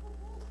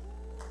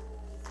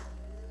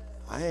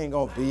 I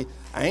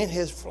ain't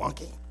his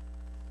flunky.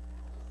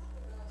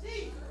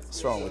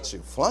 What's wrong with you?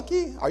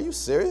 Flunky? Are you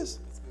serious?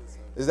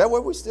 Is that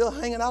where we're still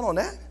hanging out on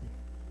that?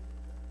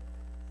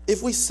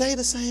 If we say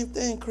the same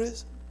thing,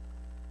 Chris,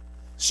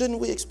 shouldn't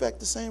we expect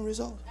the same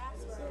result?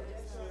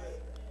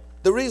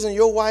 The reason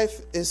your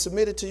wife is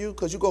submitted to you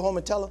because you go home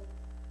and tell her?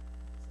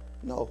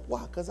 No.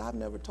 Why? Because I've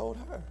never told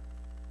her.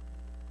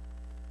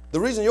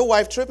 The reason your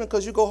wife tripping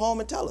because you go home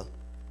and tell her.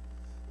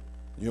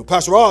 You know,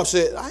 Pastor Rob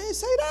said, I didn't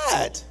say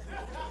that.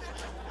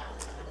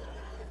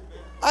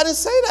 I didn't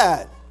say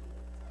that.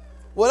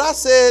 What I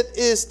said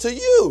is to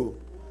you.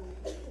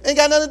 Ain't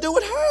got nothing to do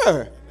with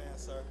her.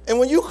 And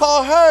when you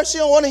call her, she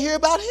don't want to hear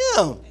about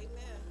him.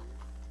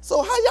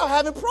 So how y'all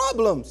having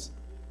problems?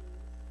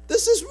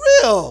 This is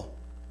real.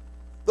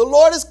 The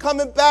Lord is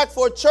coming back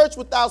for a church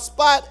without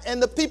spot,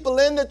 and the people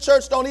in the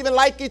church don't even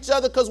like each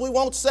other because we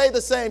won't say the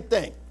same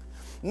thing.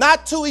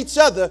 not to each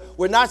other.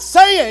 We're not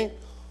saying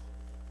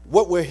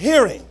what we're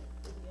hearing.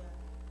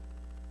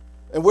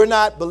 And we're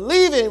not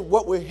believing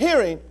what we're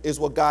hearing is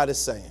what God is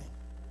saying.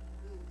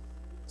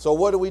 So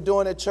what are we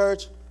doing at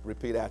church?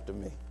 Repeat after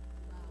me.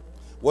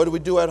 What do we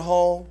do at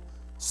home?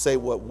 Say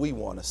what we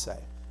want to say.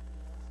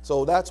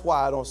 So that's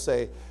why I don't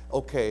say,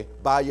 okay,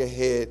 bow your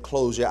head,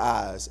 close your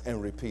eyes,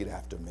 and repeat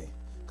after me.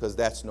 Because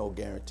that's no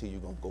guarantee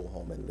you're going to go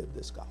home and live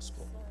this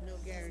gospel. No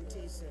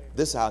guarantee, sir.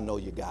 This is how I know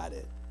you got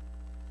it.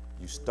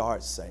 You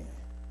start saying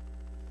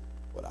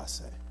what I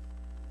say.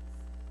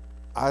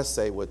 I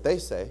say what they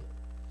say.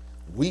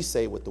 We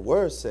say what the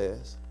word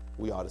says.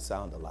 We ought to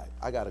sound alike.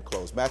 I got to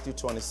close. Matthew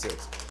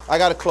 26. I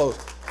got to close.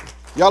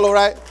 Y'all all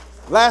right?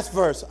 Last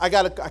verse. I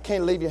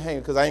can't leave you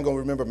hanging because I ain't going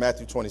to remember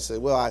Matthew 26.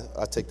 Well,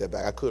 I take that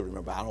back. I could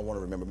remember. I don't want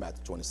to remember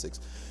Matthew 26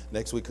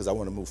 next week because I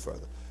want to move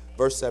further.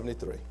 Verse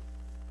 73.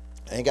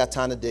 I ain't got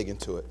time to dig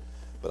into it,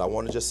 but I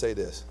want to just say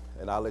this,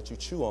 and I'll let you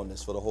chew on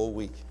this for the whole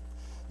week.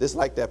 This is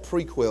like that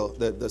prequel,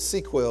 the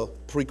sequel,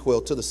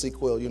 prequel to the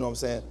sequel, you know what I'm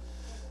saying?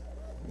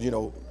 You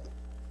know,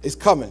 it's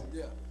coming.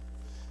 Yeah.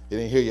 It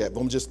ain't here yet,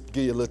 but I'm just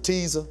give you a little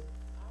teaser.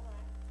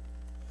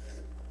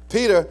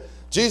 Peter,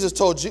 Jesus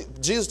told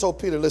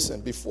Peter,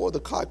 listen, before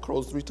the cock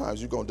crows 3 times,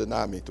 you're going to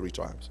deny me 3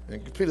 times.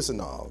 And Peter said,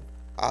 no,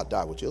 I'll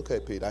die with you. Okay,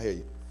 Peter, I hear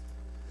you.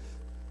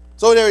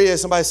 So there he is.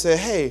 Somebody said,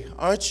 hey,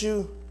 aren't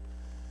you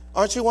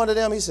one of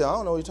them? He said, I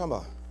don't know what you're talking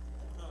about.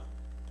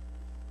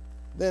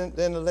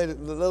 Then the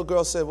little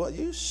girl said, well,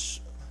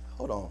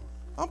 hold on.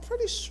 I'm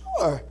pretty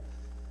sure.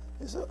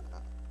 He said,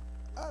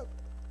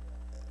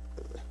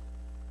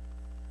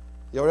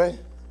 you all right?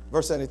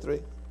 Verse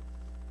 73.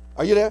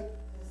 Are you there?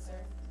 Yes, sir.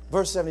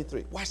 Verse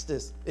 73. Watch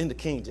this in the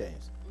King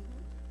James.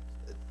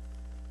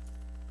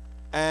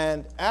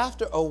 And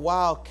after a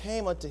while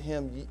came unto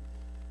him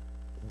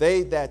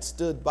they that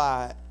stood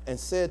by and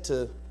said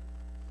to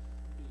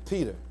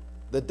Peter,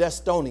 the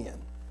Destonian.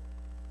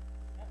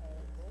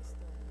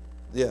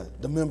 Yeah,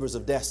 the members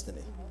of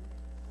destiny.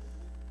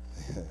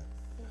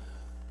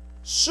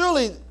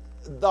 Surely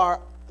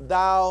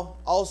thou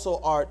also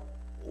art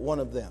one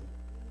of them.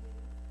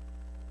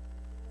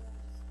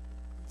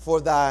 For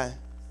thy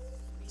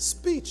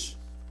speech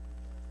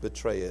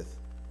betrayeth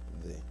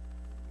thee.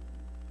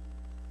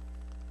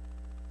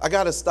 I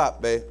got to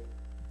stop, babe.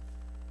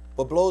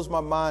 What blows my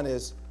mind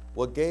is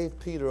what gave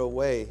Peter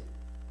away,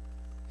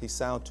 he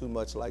sounded too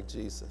much like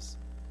Jesus.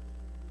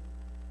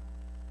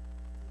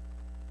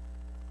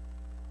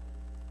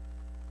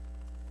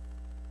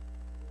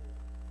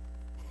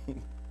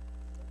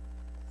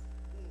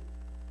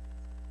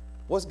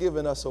 What's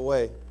giving us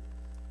away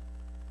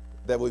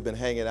that we've been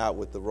hanging out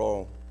with the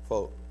wrong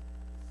folk?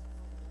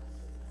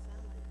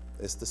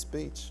 It's the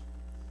speech.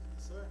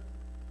 Sir.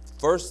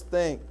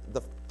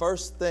 The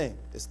first thing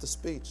is the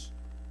speech.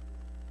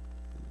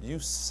 You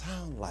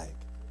sound like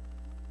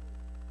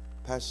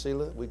Pastor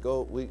Sheila.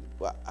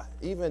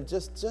 Even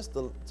just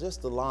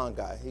the long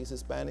guy. He's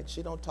Hispanic.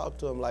 She don't talk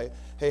to him like,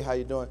 hey, how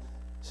you doing?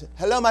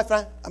 Hello, my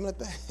friend. I'm like,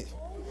 babe.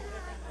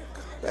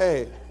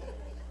 Babe.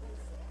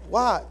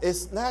 Why?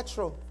 It's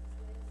natural.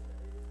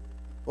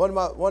 One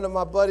of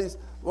my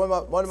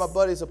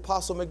buddies,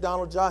 Apostle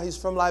McDonald John, he's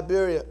from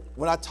Liberia.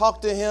 When I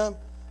talk to him,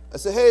 I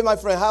say, hey, my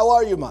friend, how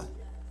are you, man?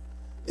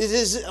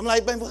 I'm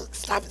like, man,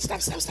 stop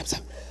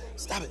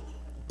it.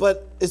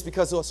 But it's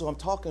because also I'm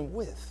talking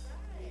with.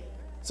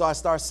 So I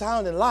start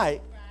sounding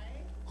like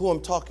who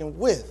I'm talking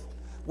with,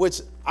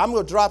 which I'm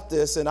going to drop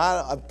this, and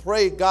I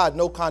pray God,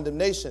 no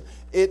condemnation.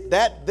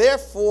 That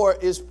therefore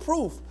is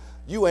proof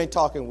you ain't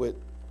talking with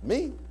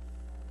me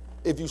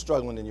if you're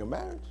struggling in your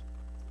marriage.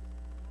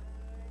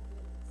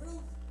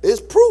 It's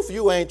proof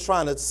you ain't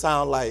trying to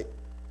sound like.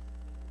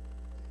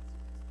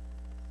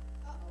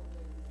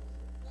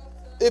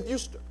 If you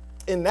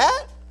in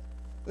that,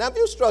 now if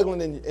you're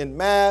struggling in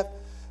math,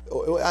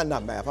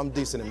 not math, I'm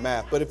decent in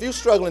math, but if you're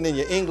struggling in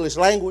your English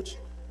language,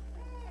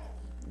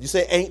 you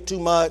say ain't too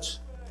much,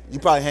 you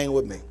probably hang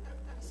with me. You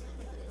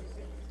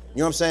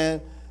know what I'm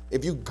saying?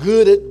 If you're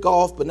good at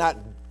golf but not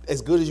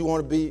as good as you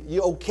want to be,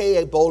 you're okay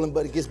at bowling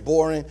but it gets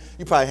boring,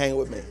 you probably hang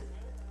with me.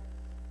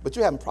 But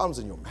you're having problems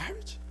in your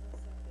marriage?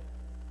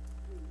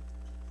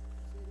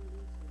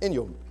 In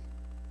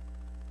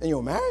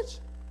your marriage?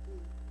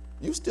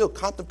 You still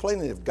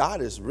contemplating if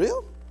God is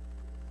real?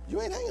 You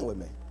ain't hanging with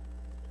me.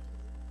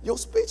 Your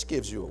speech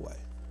gives you away.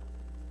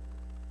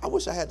 I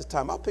wish I had the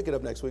time. I'll pick it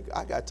up next week.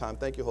 I got time.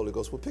 Thank you, Holy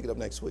Ghost. We'll pick it up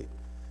next week.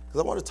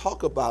 Because I want to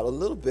talk about a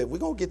little bit. We're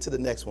going to get to the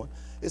next one.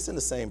 It's in the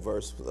same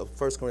verse,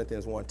 1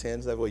 Corinthians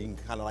 1:10. That way you can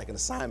kind of like an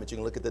assignment. You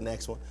can look at the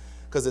next one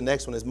because the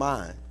next one is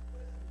mine.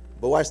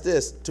 But watch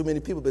this. Too many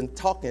people have been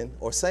talking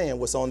or saying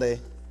what's on their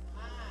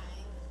mind,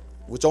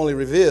 which only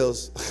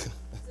reveals.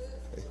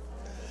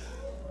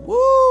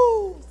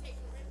 Woo!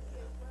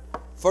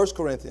 1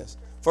 Corinthians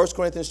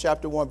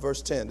chapter 1,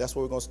 verse 10. That's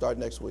where we're going to start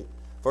next week.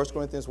 1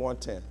 Corinthians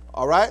 1:10.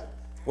 All right?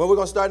 When we're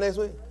going to start next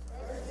week?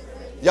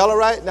 Y'all all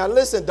right? Now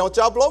listen, don't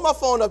y'all blow my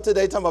phone up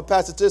today talking about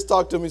Pastor, just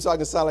talk to me so I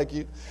can sound like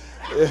you.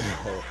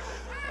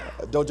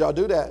 Don't y'all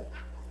do that.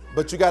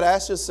 But you got to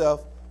ask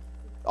yourself,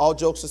 all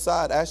jokes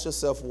aside, ask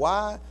yourself,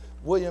 why,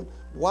 William,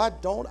 why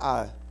don't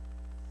I,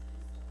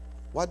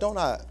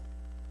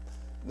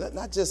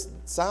 not just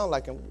sound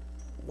like him,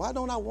 why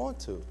don't I want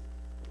to?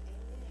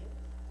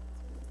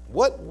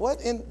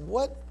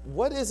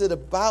 What is it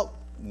about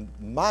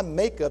my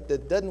makeup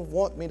that doesn't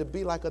want me to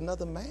be like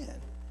another man?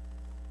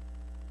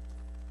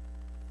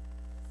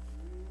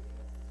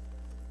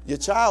 Your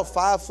child,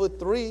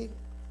 5'3",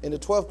 in the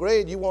 12th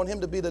grade, you want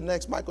him to be the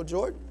next Michael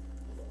Jordan?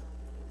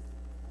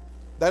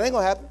 That ain't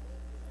gonna happen.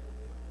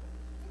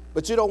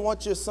 But you don't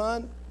want your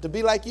son to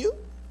be like you?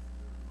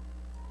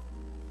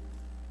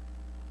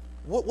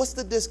 What's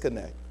the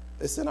disconnect?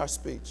 It's in our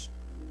speech.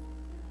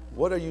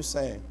 What are you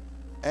saying?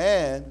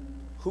 And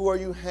who are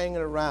you hanging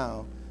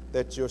around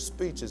that your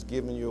speech is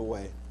giving you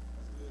away?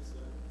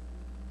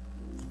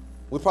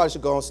 We probably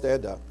should go on,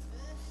 stand up.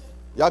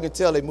 Y'all can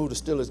tell they moved the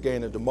Steelers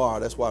game to tomorrow.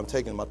 That's why I'm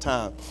taking my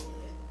time.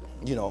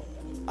 You know,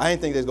 I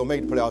didn't think they was going to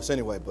make the playoffs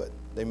anyway, but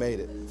they made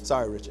it.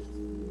 Sorry, Richard.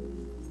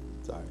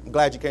 Sorry. I'm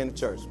glad you came to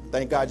church.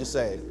 Thank God you're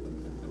saved.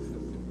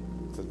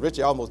 Because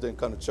Richard almost didn't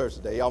come to church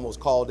today. He almost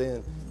called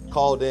in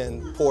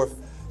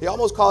he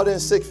almost called in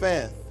sick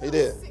fan. He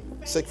did.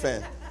 Sick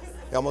fan.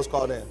 He almost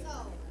called in.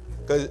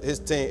 Because his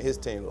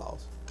team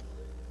lost.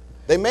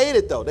 They made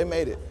it, though. They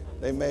made it.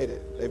 Ain't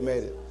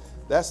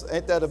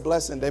that a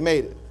blessing? They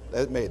made it.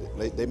 They made it.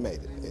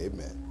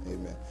 Amen.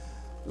 Amen.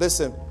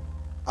 Listen,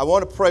 I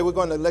want to pray. We're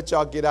going to let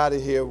y'all get out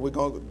of here. We're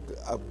going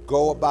to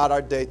go about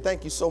our day.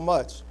 Thank you so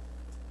much,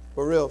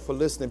 for real, for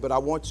listening. But I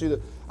want you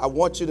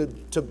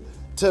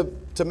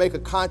to make a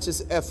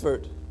conscious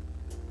effort.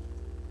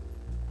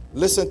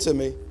 Listen to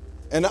me.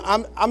 And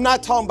I'm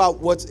not talking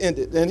about what's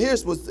ended. And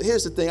here's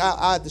the thing.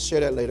 I have to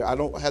share that later. I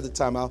don't have the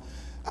time.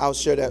 I'll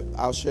share that.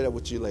 I'll share that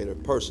with you later,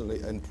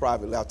 personally and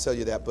privately. I'll tell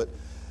you that. But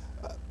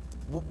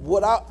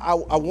what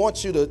I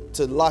want you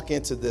to lock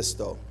into this,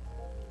 though.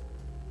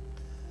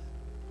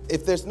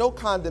 If there's no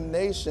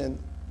condemnation,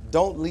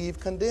 don't leave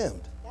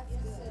condemned.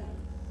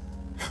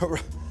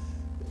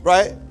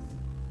 Right?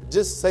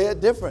 Just say it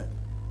different.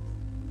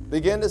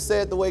 Begin to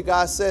say it the way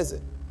God says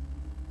it.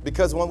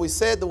 Because when we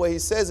say it the way he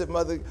says it,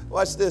 mother,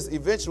 watch this,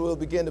 eventually we'll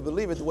begin to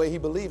believe it the way he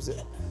believes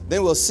it.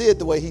 Then we'll see it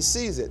the way he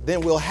sees it.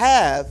 Then we'll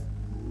have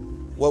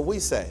what we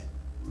say.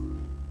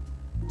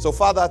 So,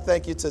 Father, I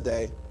thank you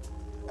today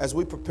as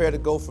we prepare to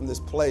go from this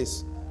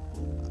place.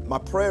 My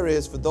prayer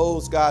is for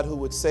those, God, who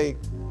would say,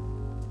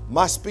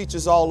 my speech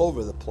is all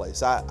over the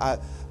place. I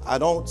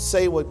don't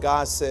say what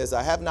God says.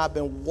 I have not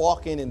been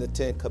walking in the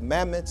 10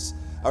 Commandments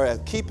or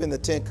keeping the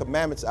 10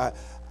 Commandments.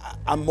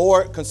 I'm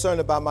more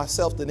concerned about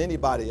myself than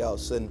anybody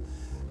else, and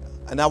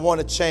I want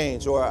to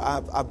change. Or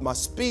my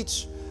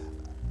speech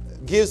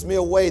gives me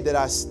away that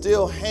I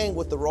still hang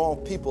with the wrong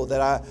people,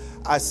 that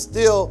I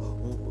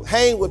still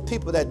hang with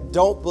people that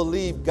don't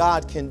believe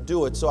God can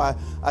do it. So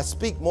I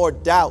speak more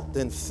doubt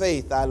than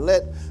faith. I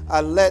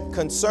let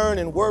concern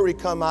and worry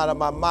come out of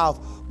my mouth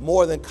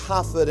more than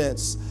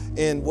confidence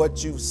in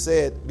what you've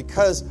said,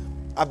 because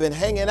I've been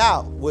hanging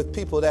out with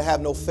people that have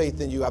no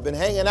faith in you. I've been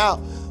hanging out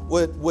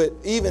with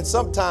even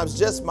sometimes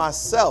just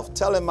myself,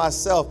 telling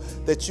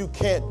myself that you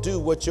can't do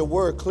what your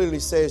word clearly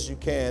says you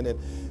can. And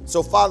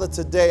so, Father,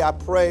 today I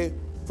pray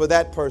for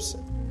that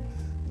person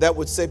that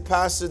would say,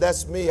 Pastor,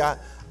 that's me. I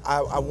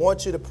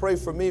want you to pray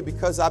for me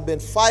because I've been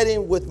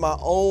fighting with my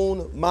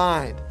own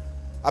mind.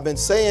 I've been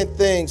saying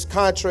things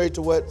contrary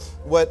to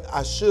what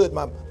I should.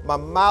 My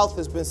mouth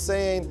has been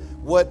saying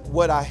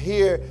what I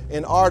hear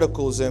in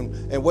articles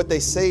and what they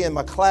say in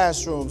my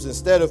classrooms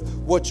instead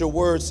of what your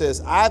word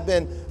says. I've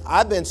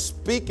been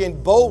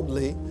speaking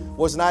boldly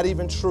was not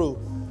even true.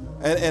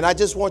 And I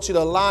just want you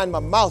to align my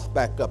mouth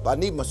back up. I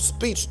need my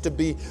speech to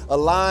be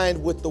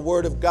aligned with the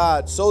word of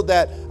God so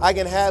that I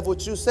can have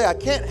what you say. I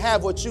can't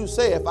have what you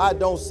say if I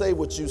don't say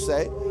what you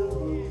say.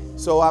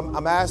 So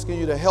I'm asking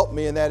you to help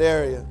me in that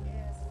area.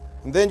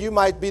 And then you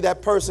might be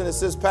that person that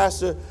says,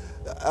 Pastor,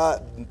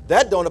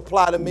 that don't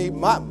apply to me.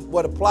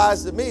 What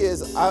applies to me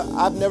is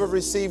I've never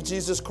received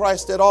Jesus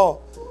Christ at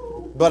all.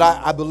 But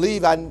I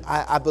believe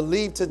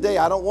today.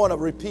 I don't want to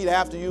repeat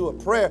after you a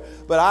prayer,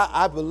 but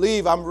I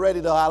believe I'm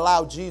ready to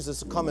allow Jesus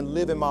to come and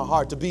live in my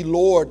heart, to be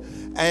Lord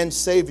and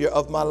Savior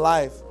of my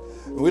life.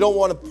 And we don't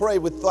want to pray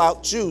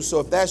without you. So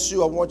if that's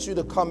you, I want you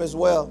to come as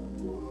well.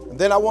 And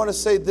then I want to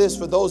say this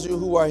for those of you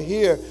who are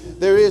here.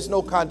 There is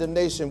no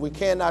condemnation. We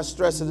cannot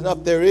stress it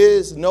enough. There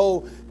is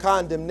no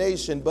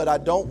condemnation, but I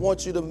don't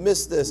want you to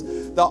miss this.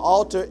 The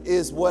altar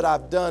is what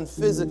I've done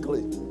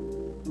physically.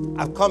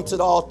 I've come to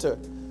the altar.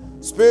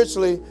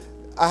 Spiritually,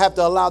 I have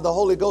to allow the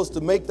Holy Ghost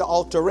to make the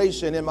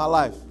alteration in my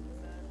life.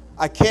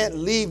 I can't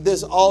leave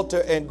this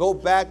altar and go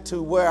back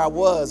to where I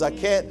was. I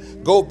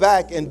can't go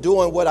back and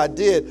doing what I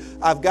did.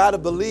 I've got to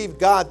believe,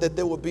 God, that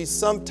there will be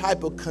some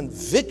type of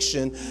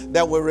conviction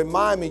that will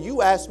remind me,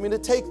 you asked me to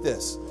take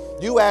this.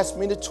 You asked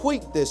me to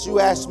tweak this. You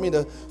asked me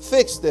to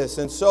fix this.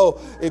 And so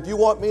if you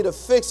want me to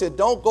fix it,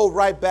 don't go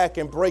right back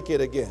and break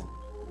it again.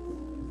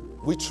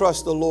 We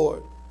trust the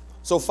Lord.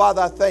 So,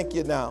 Father, I thank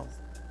you now.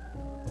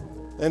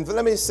 And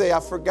let me say, I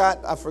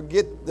forget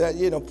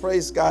that,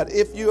 praise God.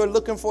 If you are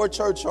looking for a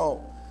church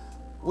home,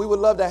 we would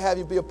love to have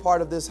you be a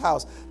part of this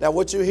house. Now,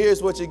 what you hear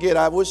is what you get.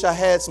 I wish I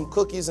had some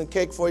cookies and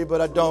cake for you,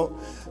 but I don't.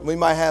 We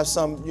might have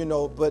some,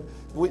 but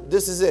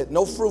this is it.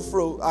 No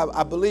fruit.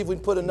 I believe we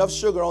put enough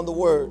sugar on the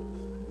word.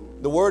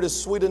 The word is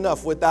sweet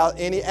enough without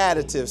any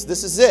additives.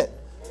 This is it.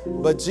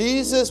 But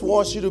Jesus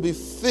wants you to be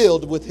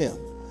filled with him.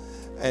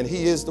 And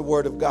he is the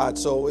word of God.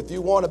 So if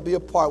you want to be a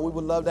part, we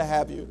would love to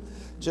have you.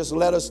 Just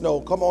let us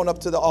know. Come on up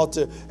to the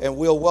altar and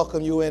we'll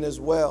welcome you in as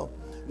well.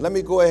 Let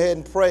me go ahead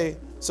and pray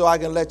so I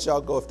can let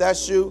y'all go. If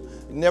that's you,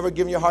 never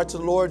given your heart to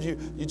the Lord, you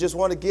just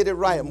want to get it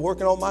right. I'm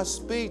working on my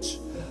speech.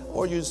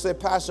 Or you say,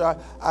 Pastor,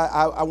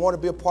 I want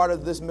to be a part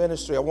of this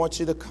ministry. I want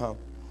you to come.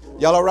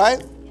 Y'all all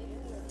right?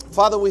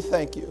 Father, we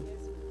thank you.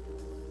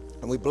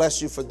 And we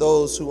bless you for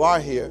those who are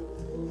here.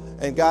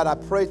 And God, I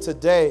pray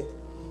today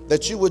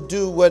that you would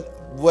do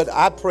what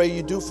I pray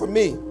you do for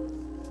me.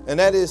 And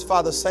that is,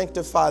 Father,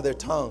 sanctify their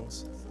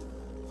tongues.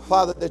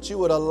 Father, that you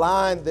would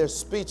align their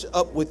speech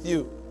up with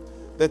you.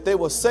 That they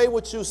will say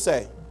what you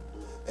say.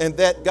 And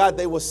that, God,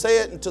 they will say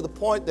it to the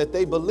point that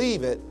they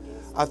believe it.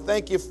 I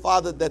thank you,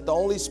 Father, that the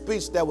only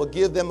speech that will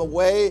give them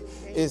away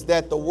is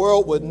that the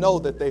world would know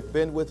that they've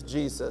been with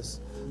Jesus.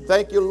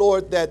 Thank you,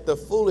 Lord, that the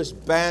foolish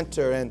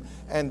banter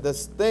and the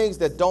things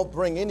that don't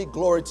bring any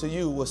glory to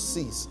you will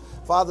cease.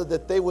 Father,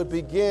 that they would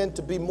begin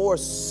to be more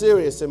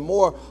serious and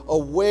more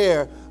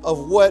aware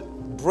of what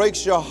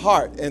breaks your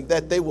heart, and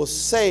that they will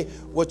say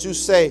what you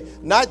say,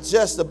 not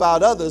just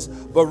about others,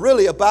 but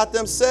really about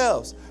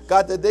themselves.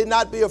 God, that they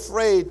not be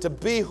afraid to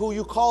be who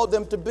you called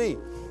them to be.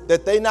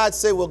 That they not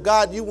say, well,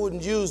 God, you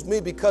wouldn't use me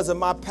because of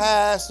my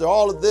past or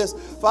all of this.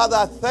 Father,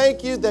 I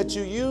thank you that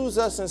you use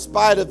us in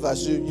spite of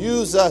us. You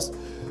use us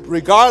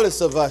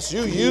regardless of us.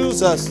 You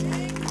use us,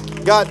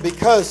 God,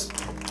 because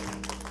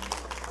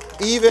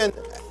even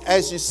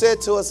as you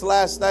said to us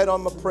last night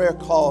on my prayer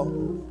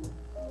call,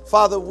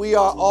 Father, we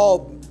are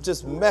all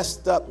just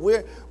messed up.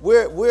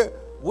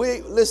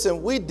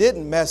 Listen, we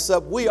didn't mess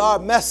up. We are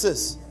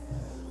messes.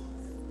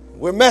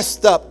 We're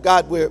messed up,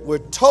 God. We're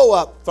toe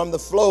up from the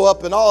flow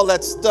up and all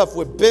that stuff.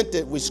 We're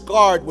bented, we're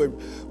scarred,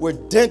 we're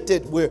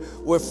dented,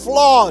 we're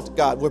flawed,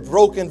 God. We're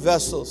broken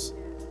vessels.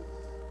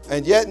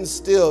 And yet and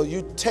still,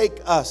 you take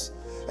us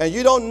and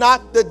you don't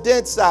knock the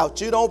dents out.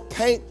 You don't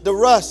paint the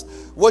rust.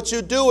 What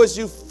you do is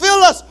you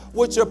fill us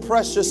with your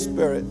precious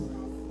spirit.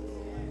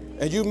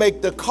 And you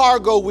make the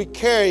cargo we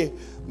carry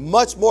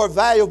much more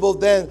valuable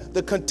than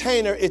the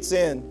container it's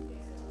in.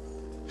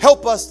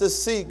 Help us to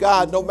see,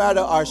 God, no matter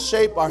our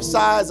shape, our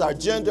size, our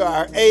gender,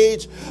 our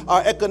age,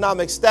 our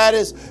economic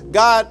status.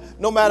 God,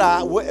 no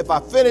matter if I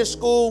finished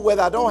school,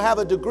 whether I don't have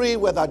a degree,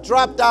 whether I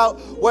dropped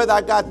out, whether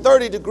I got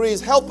 30 degrees,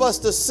 help us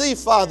to see,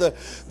 Father,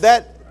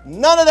 that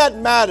none of that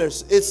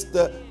matters. It's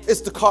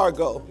the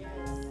cargo.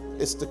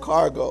 It's the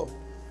cargo.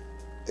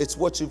 It's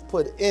what you've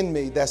put in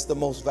me that's the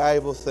most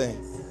valuable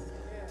thing.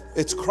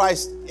 It's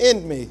Christ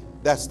in me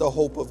that's the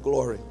hope of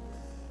glory.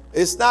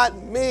 It's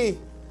not me.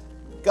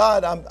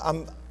 God,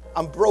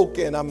 I'm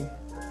broken. I'm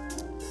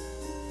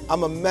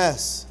a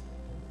mess.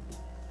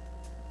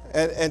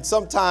 And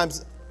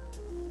sometimes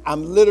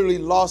I'm literally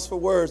lost for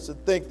words to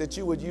think that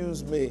you would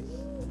use me.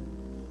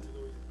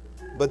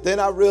 But then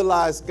I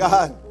realized,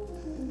 God,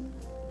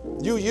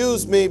 you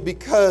use me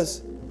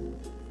because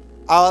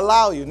I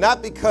allow you,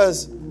 not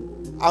because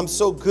I'm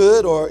so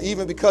good or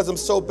even because I'm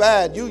so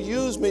bad. You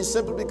use me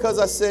simply because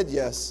I said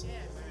yes.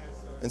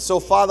 And so,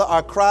 Father,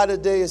 our cry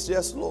today is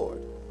yes, Lord.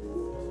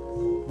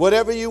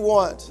 Whatever you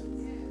want,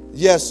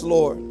 yes,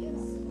 Lord.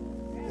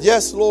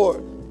 Yes,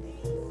 Lord.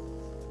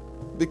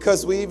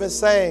 Because we even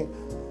saying,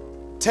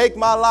 take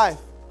my life,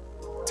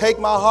 take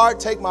my heart,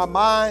 take my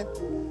mind.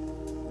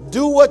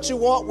 Do what you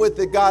want with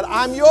it, God.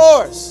 I'm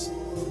yours.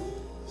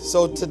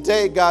 So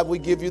today, God, we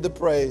give you the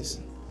praise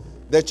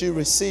that you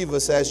receive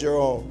us as your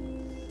own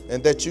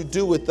and that you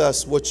do with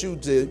us what you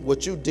did,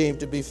 what you deemed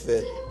to be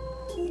fit.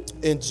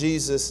 In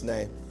Jesus'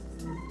 name.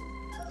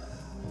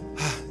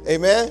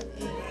 Amen.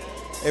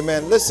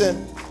 Amen.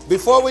 Listen,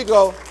 before we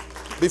go,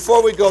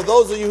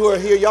 those of you who are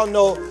here, y'all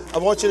know I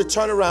want you to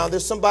turn around.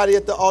 There's somebody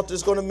at the altar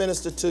that's going to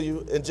minister to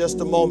you in just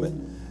a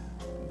moment.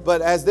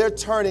 But as they're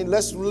turning,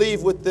 let's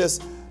leave with this.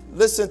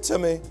 Listen to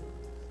me.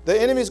 The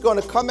enemy's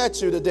going to come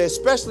at you today,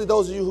 especially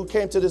those of you who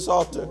came to this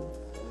altar.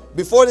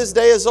 Before this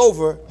day is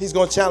over, he's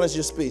going to challenge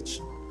your speech.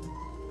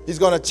 He's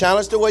going to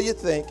challenge the way you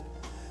think.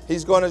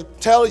 He's going to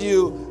tell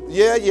you,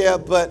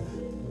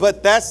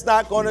 but that's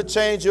not going to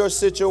change your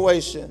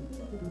situation.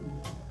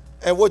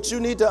 And what you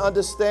need to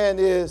understand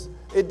is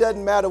it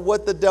doesn't matter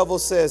what the devil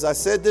says. I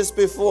said this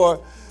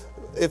before.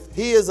 If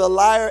he is a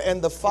liar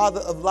and the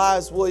father of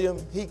lies, William,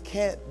 he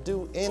can't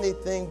do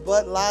anything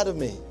but lie to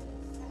me.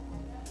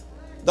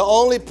 The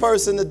only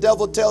person the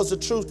devil tells the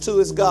truth to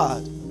is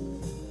God.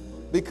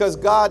 Because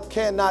God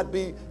cannot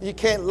be, you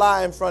can't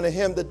lie in front of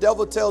him. The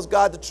devil tells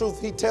God the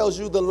truth. He tells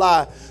you the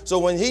lie. So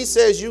when he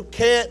says you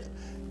can't,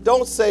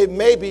 don't say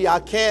maybe I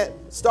can't.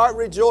 Start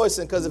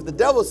rejoicing, because if the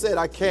devil said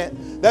I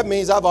can't, that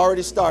means I've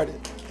already started.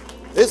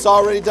 It's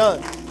already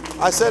done.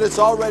 I said it's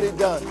already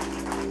done.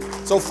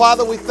 So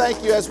Father, we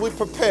thank you as we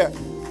prepare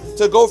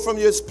to go from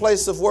this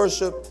place of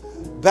worship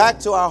back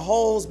to our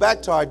homes,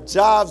 back to our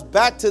jobs,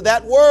 back to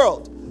that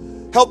world.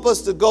 Help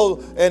us to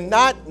go and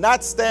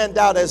not stand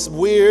out as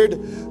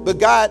weird, but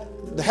God,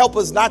 help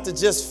us not to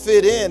just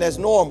fit in as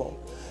normal.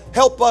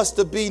 Help us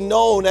to be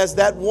known as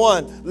that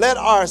one. Let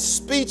our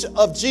speech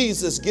of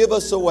Jesus give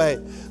us away.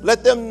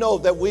 Let them know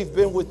that we've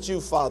been with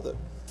you, Father,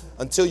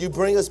 until you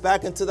bring us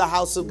back into the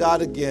house of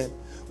God again.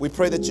 We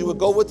pray that you would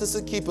go with us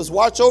and keep us,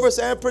 watch over us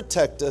and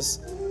protect us.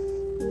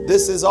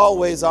 This is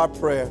always our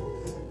prayer.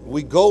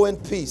 We go in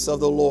peace of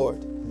the Lord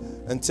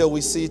until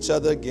we see each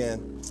other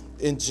again.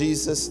 In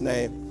Jesus'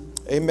 name,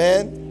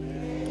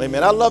 amen.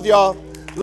 Amen. I love y'all.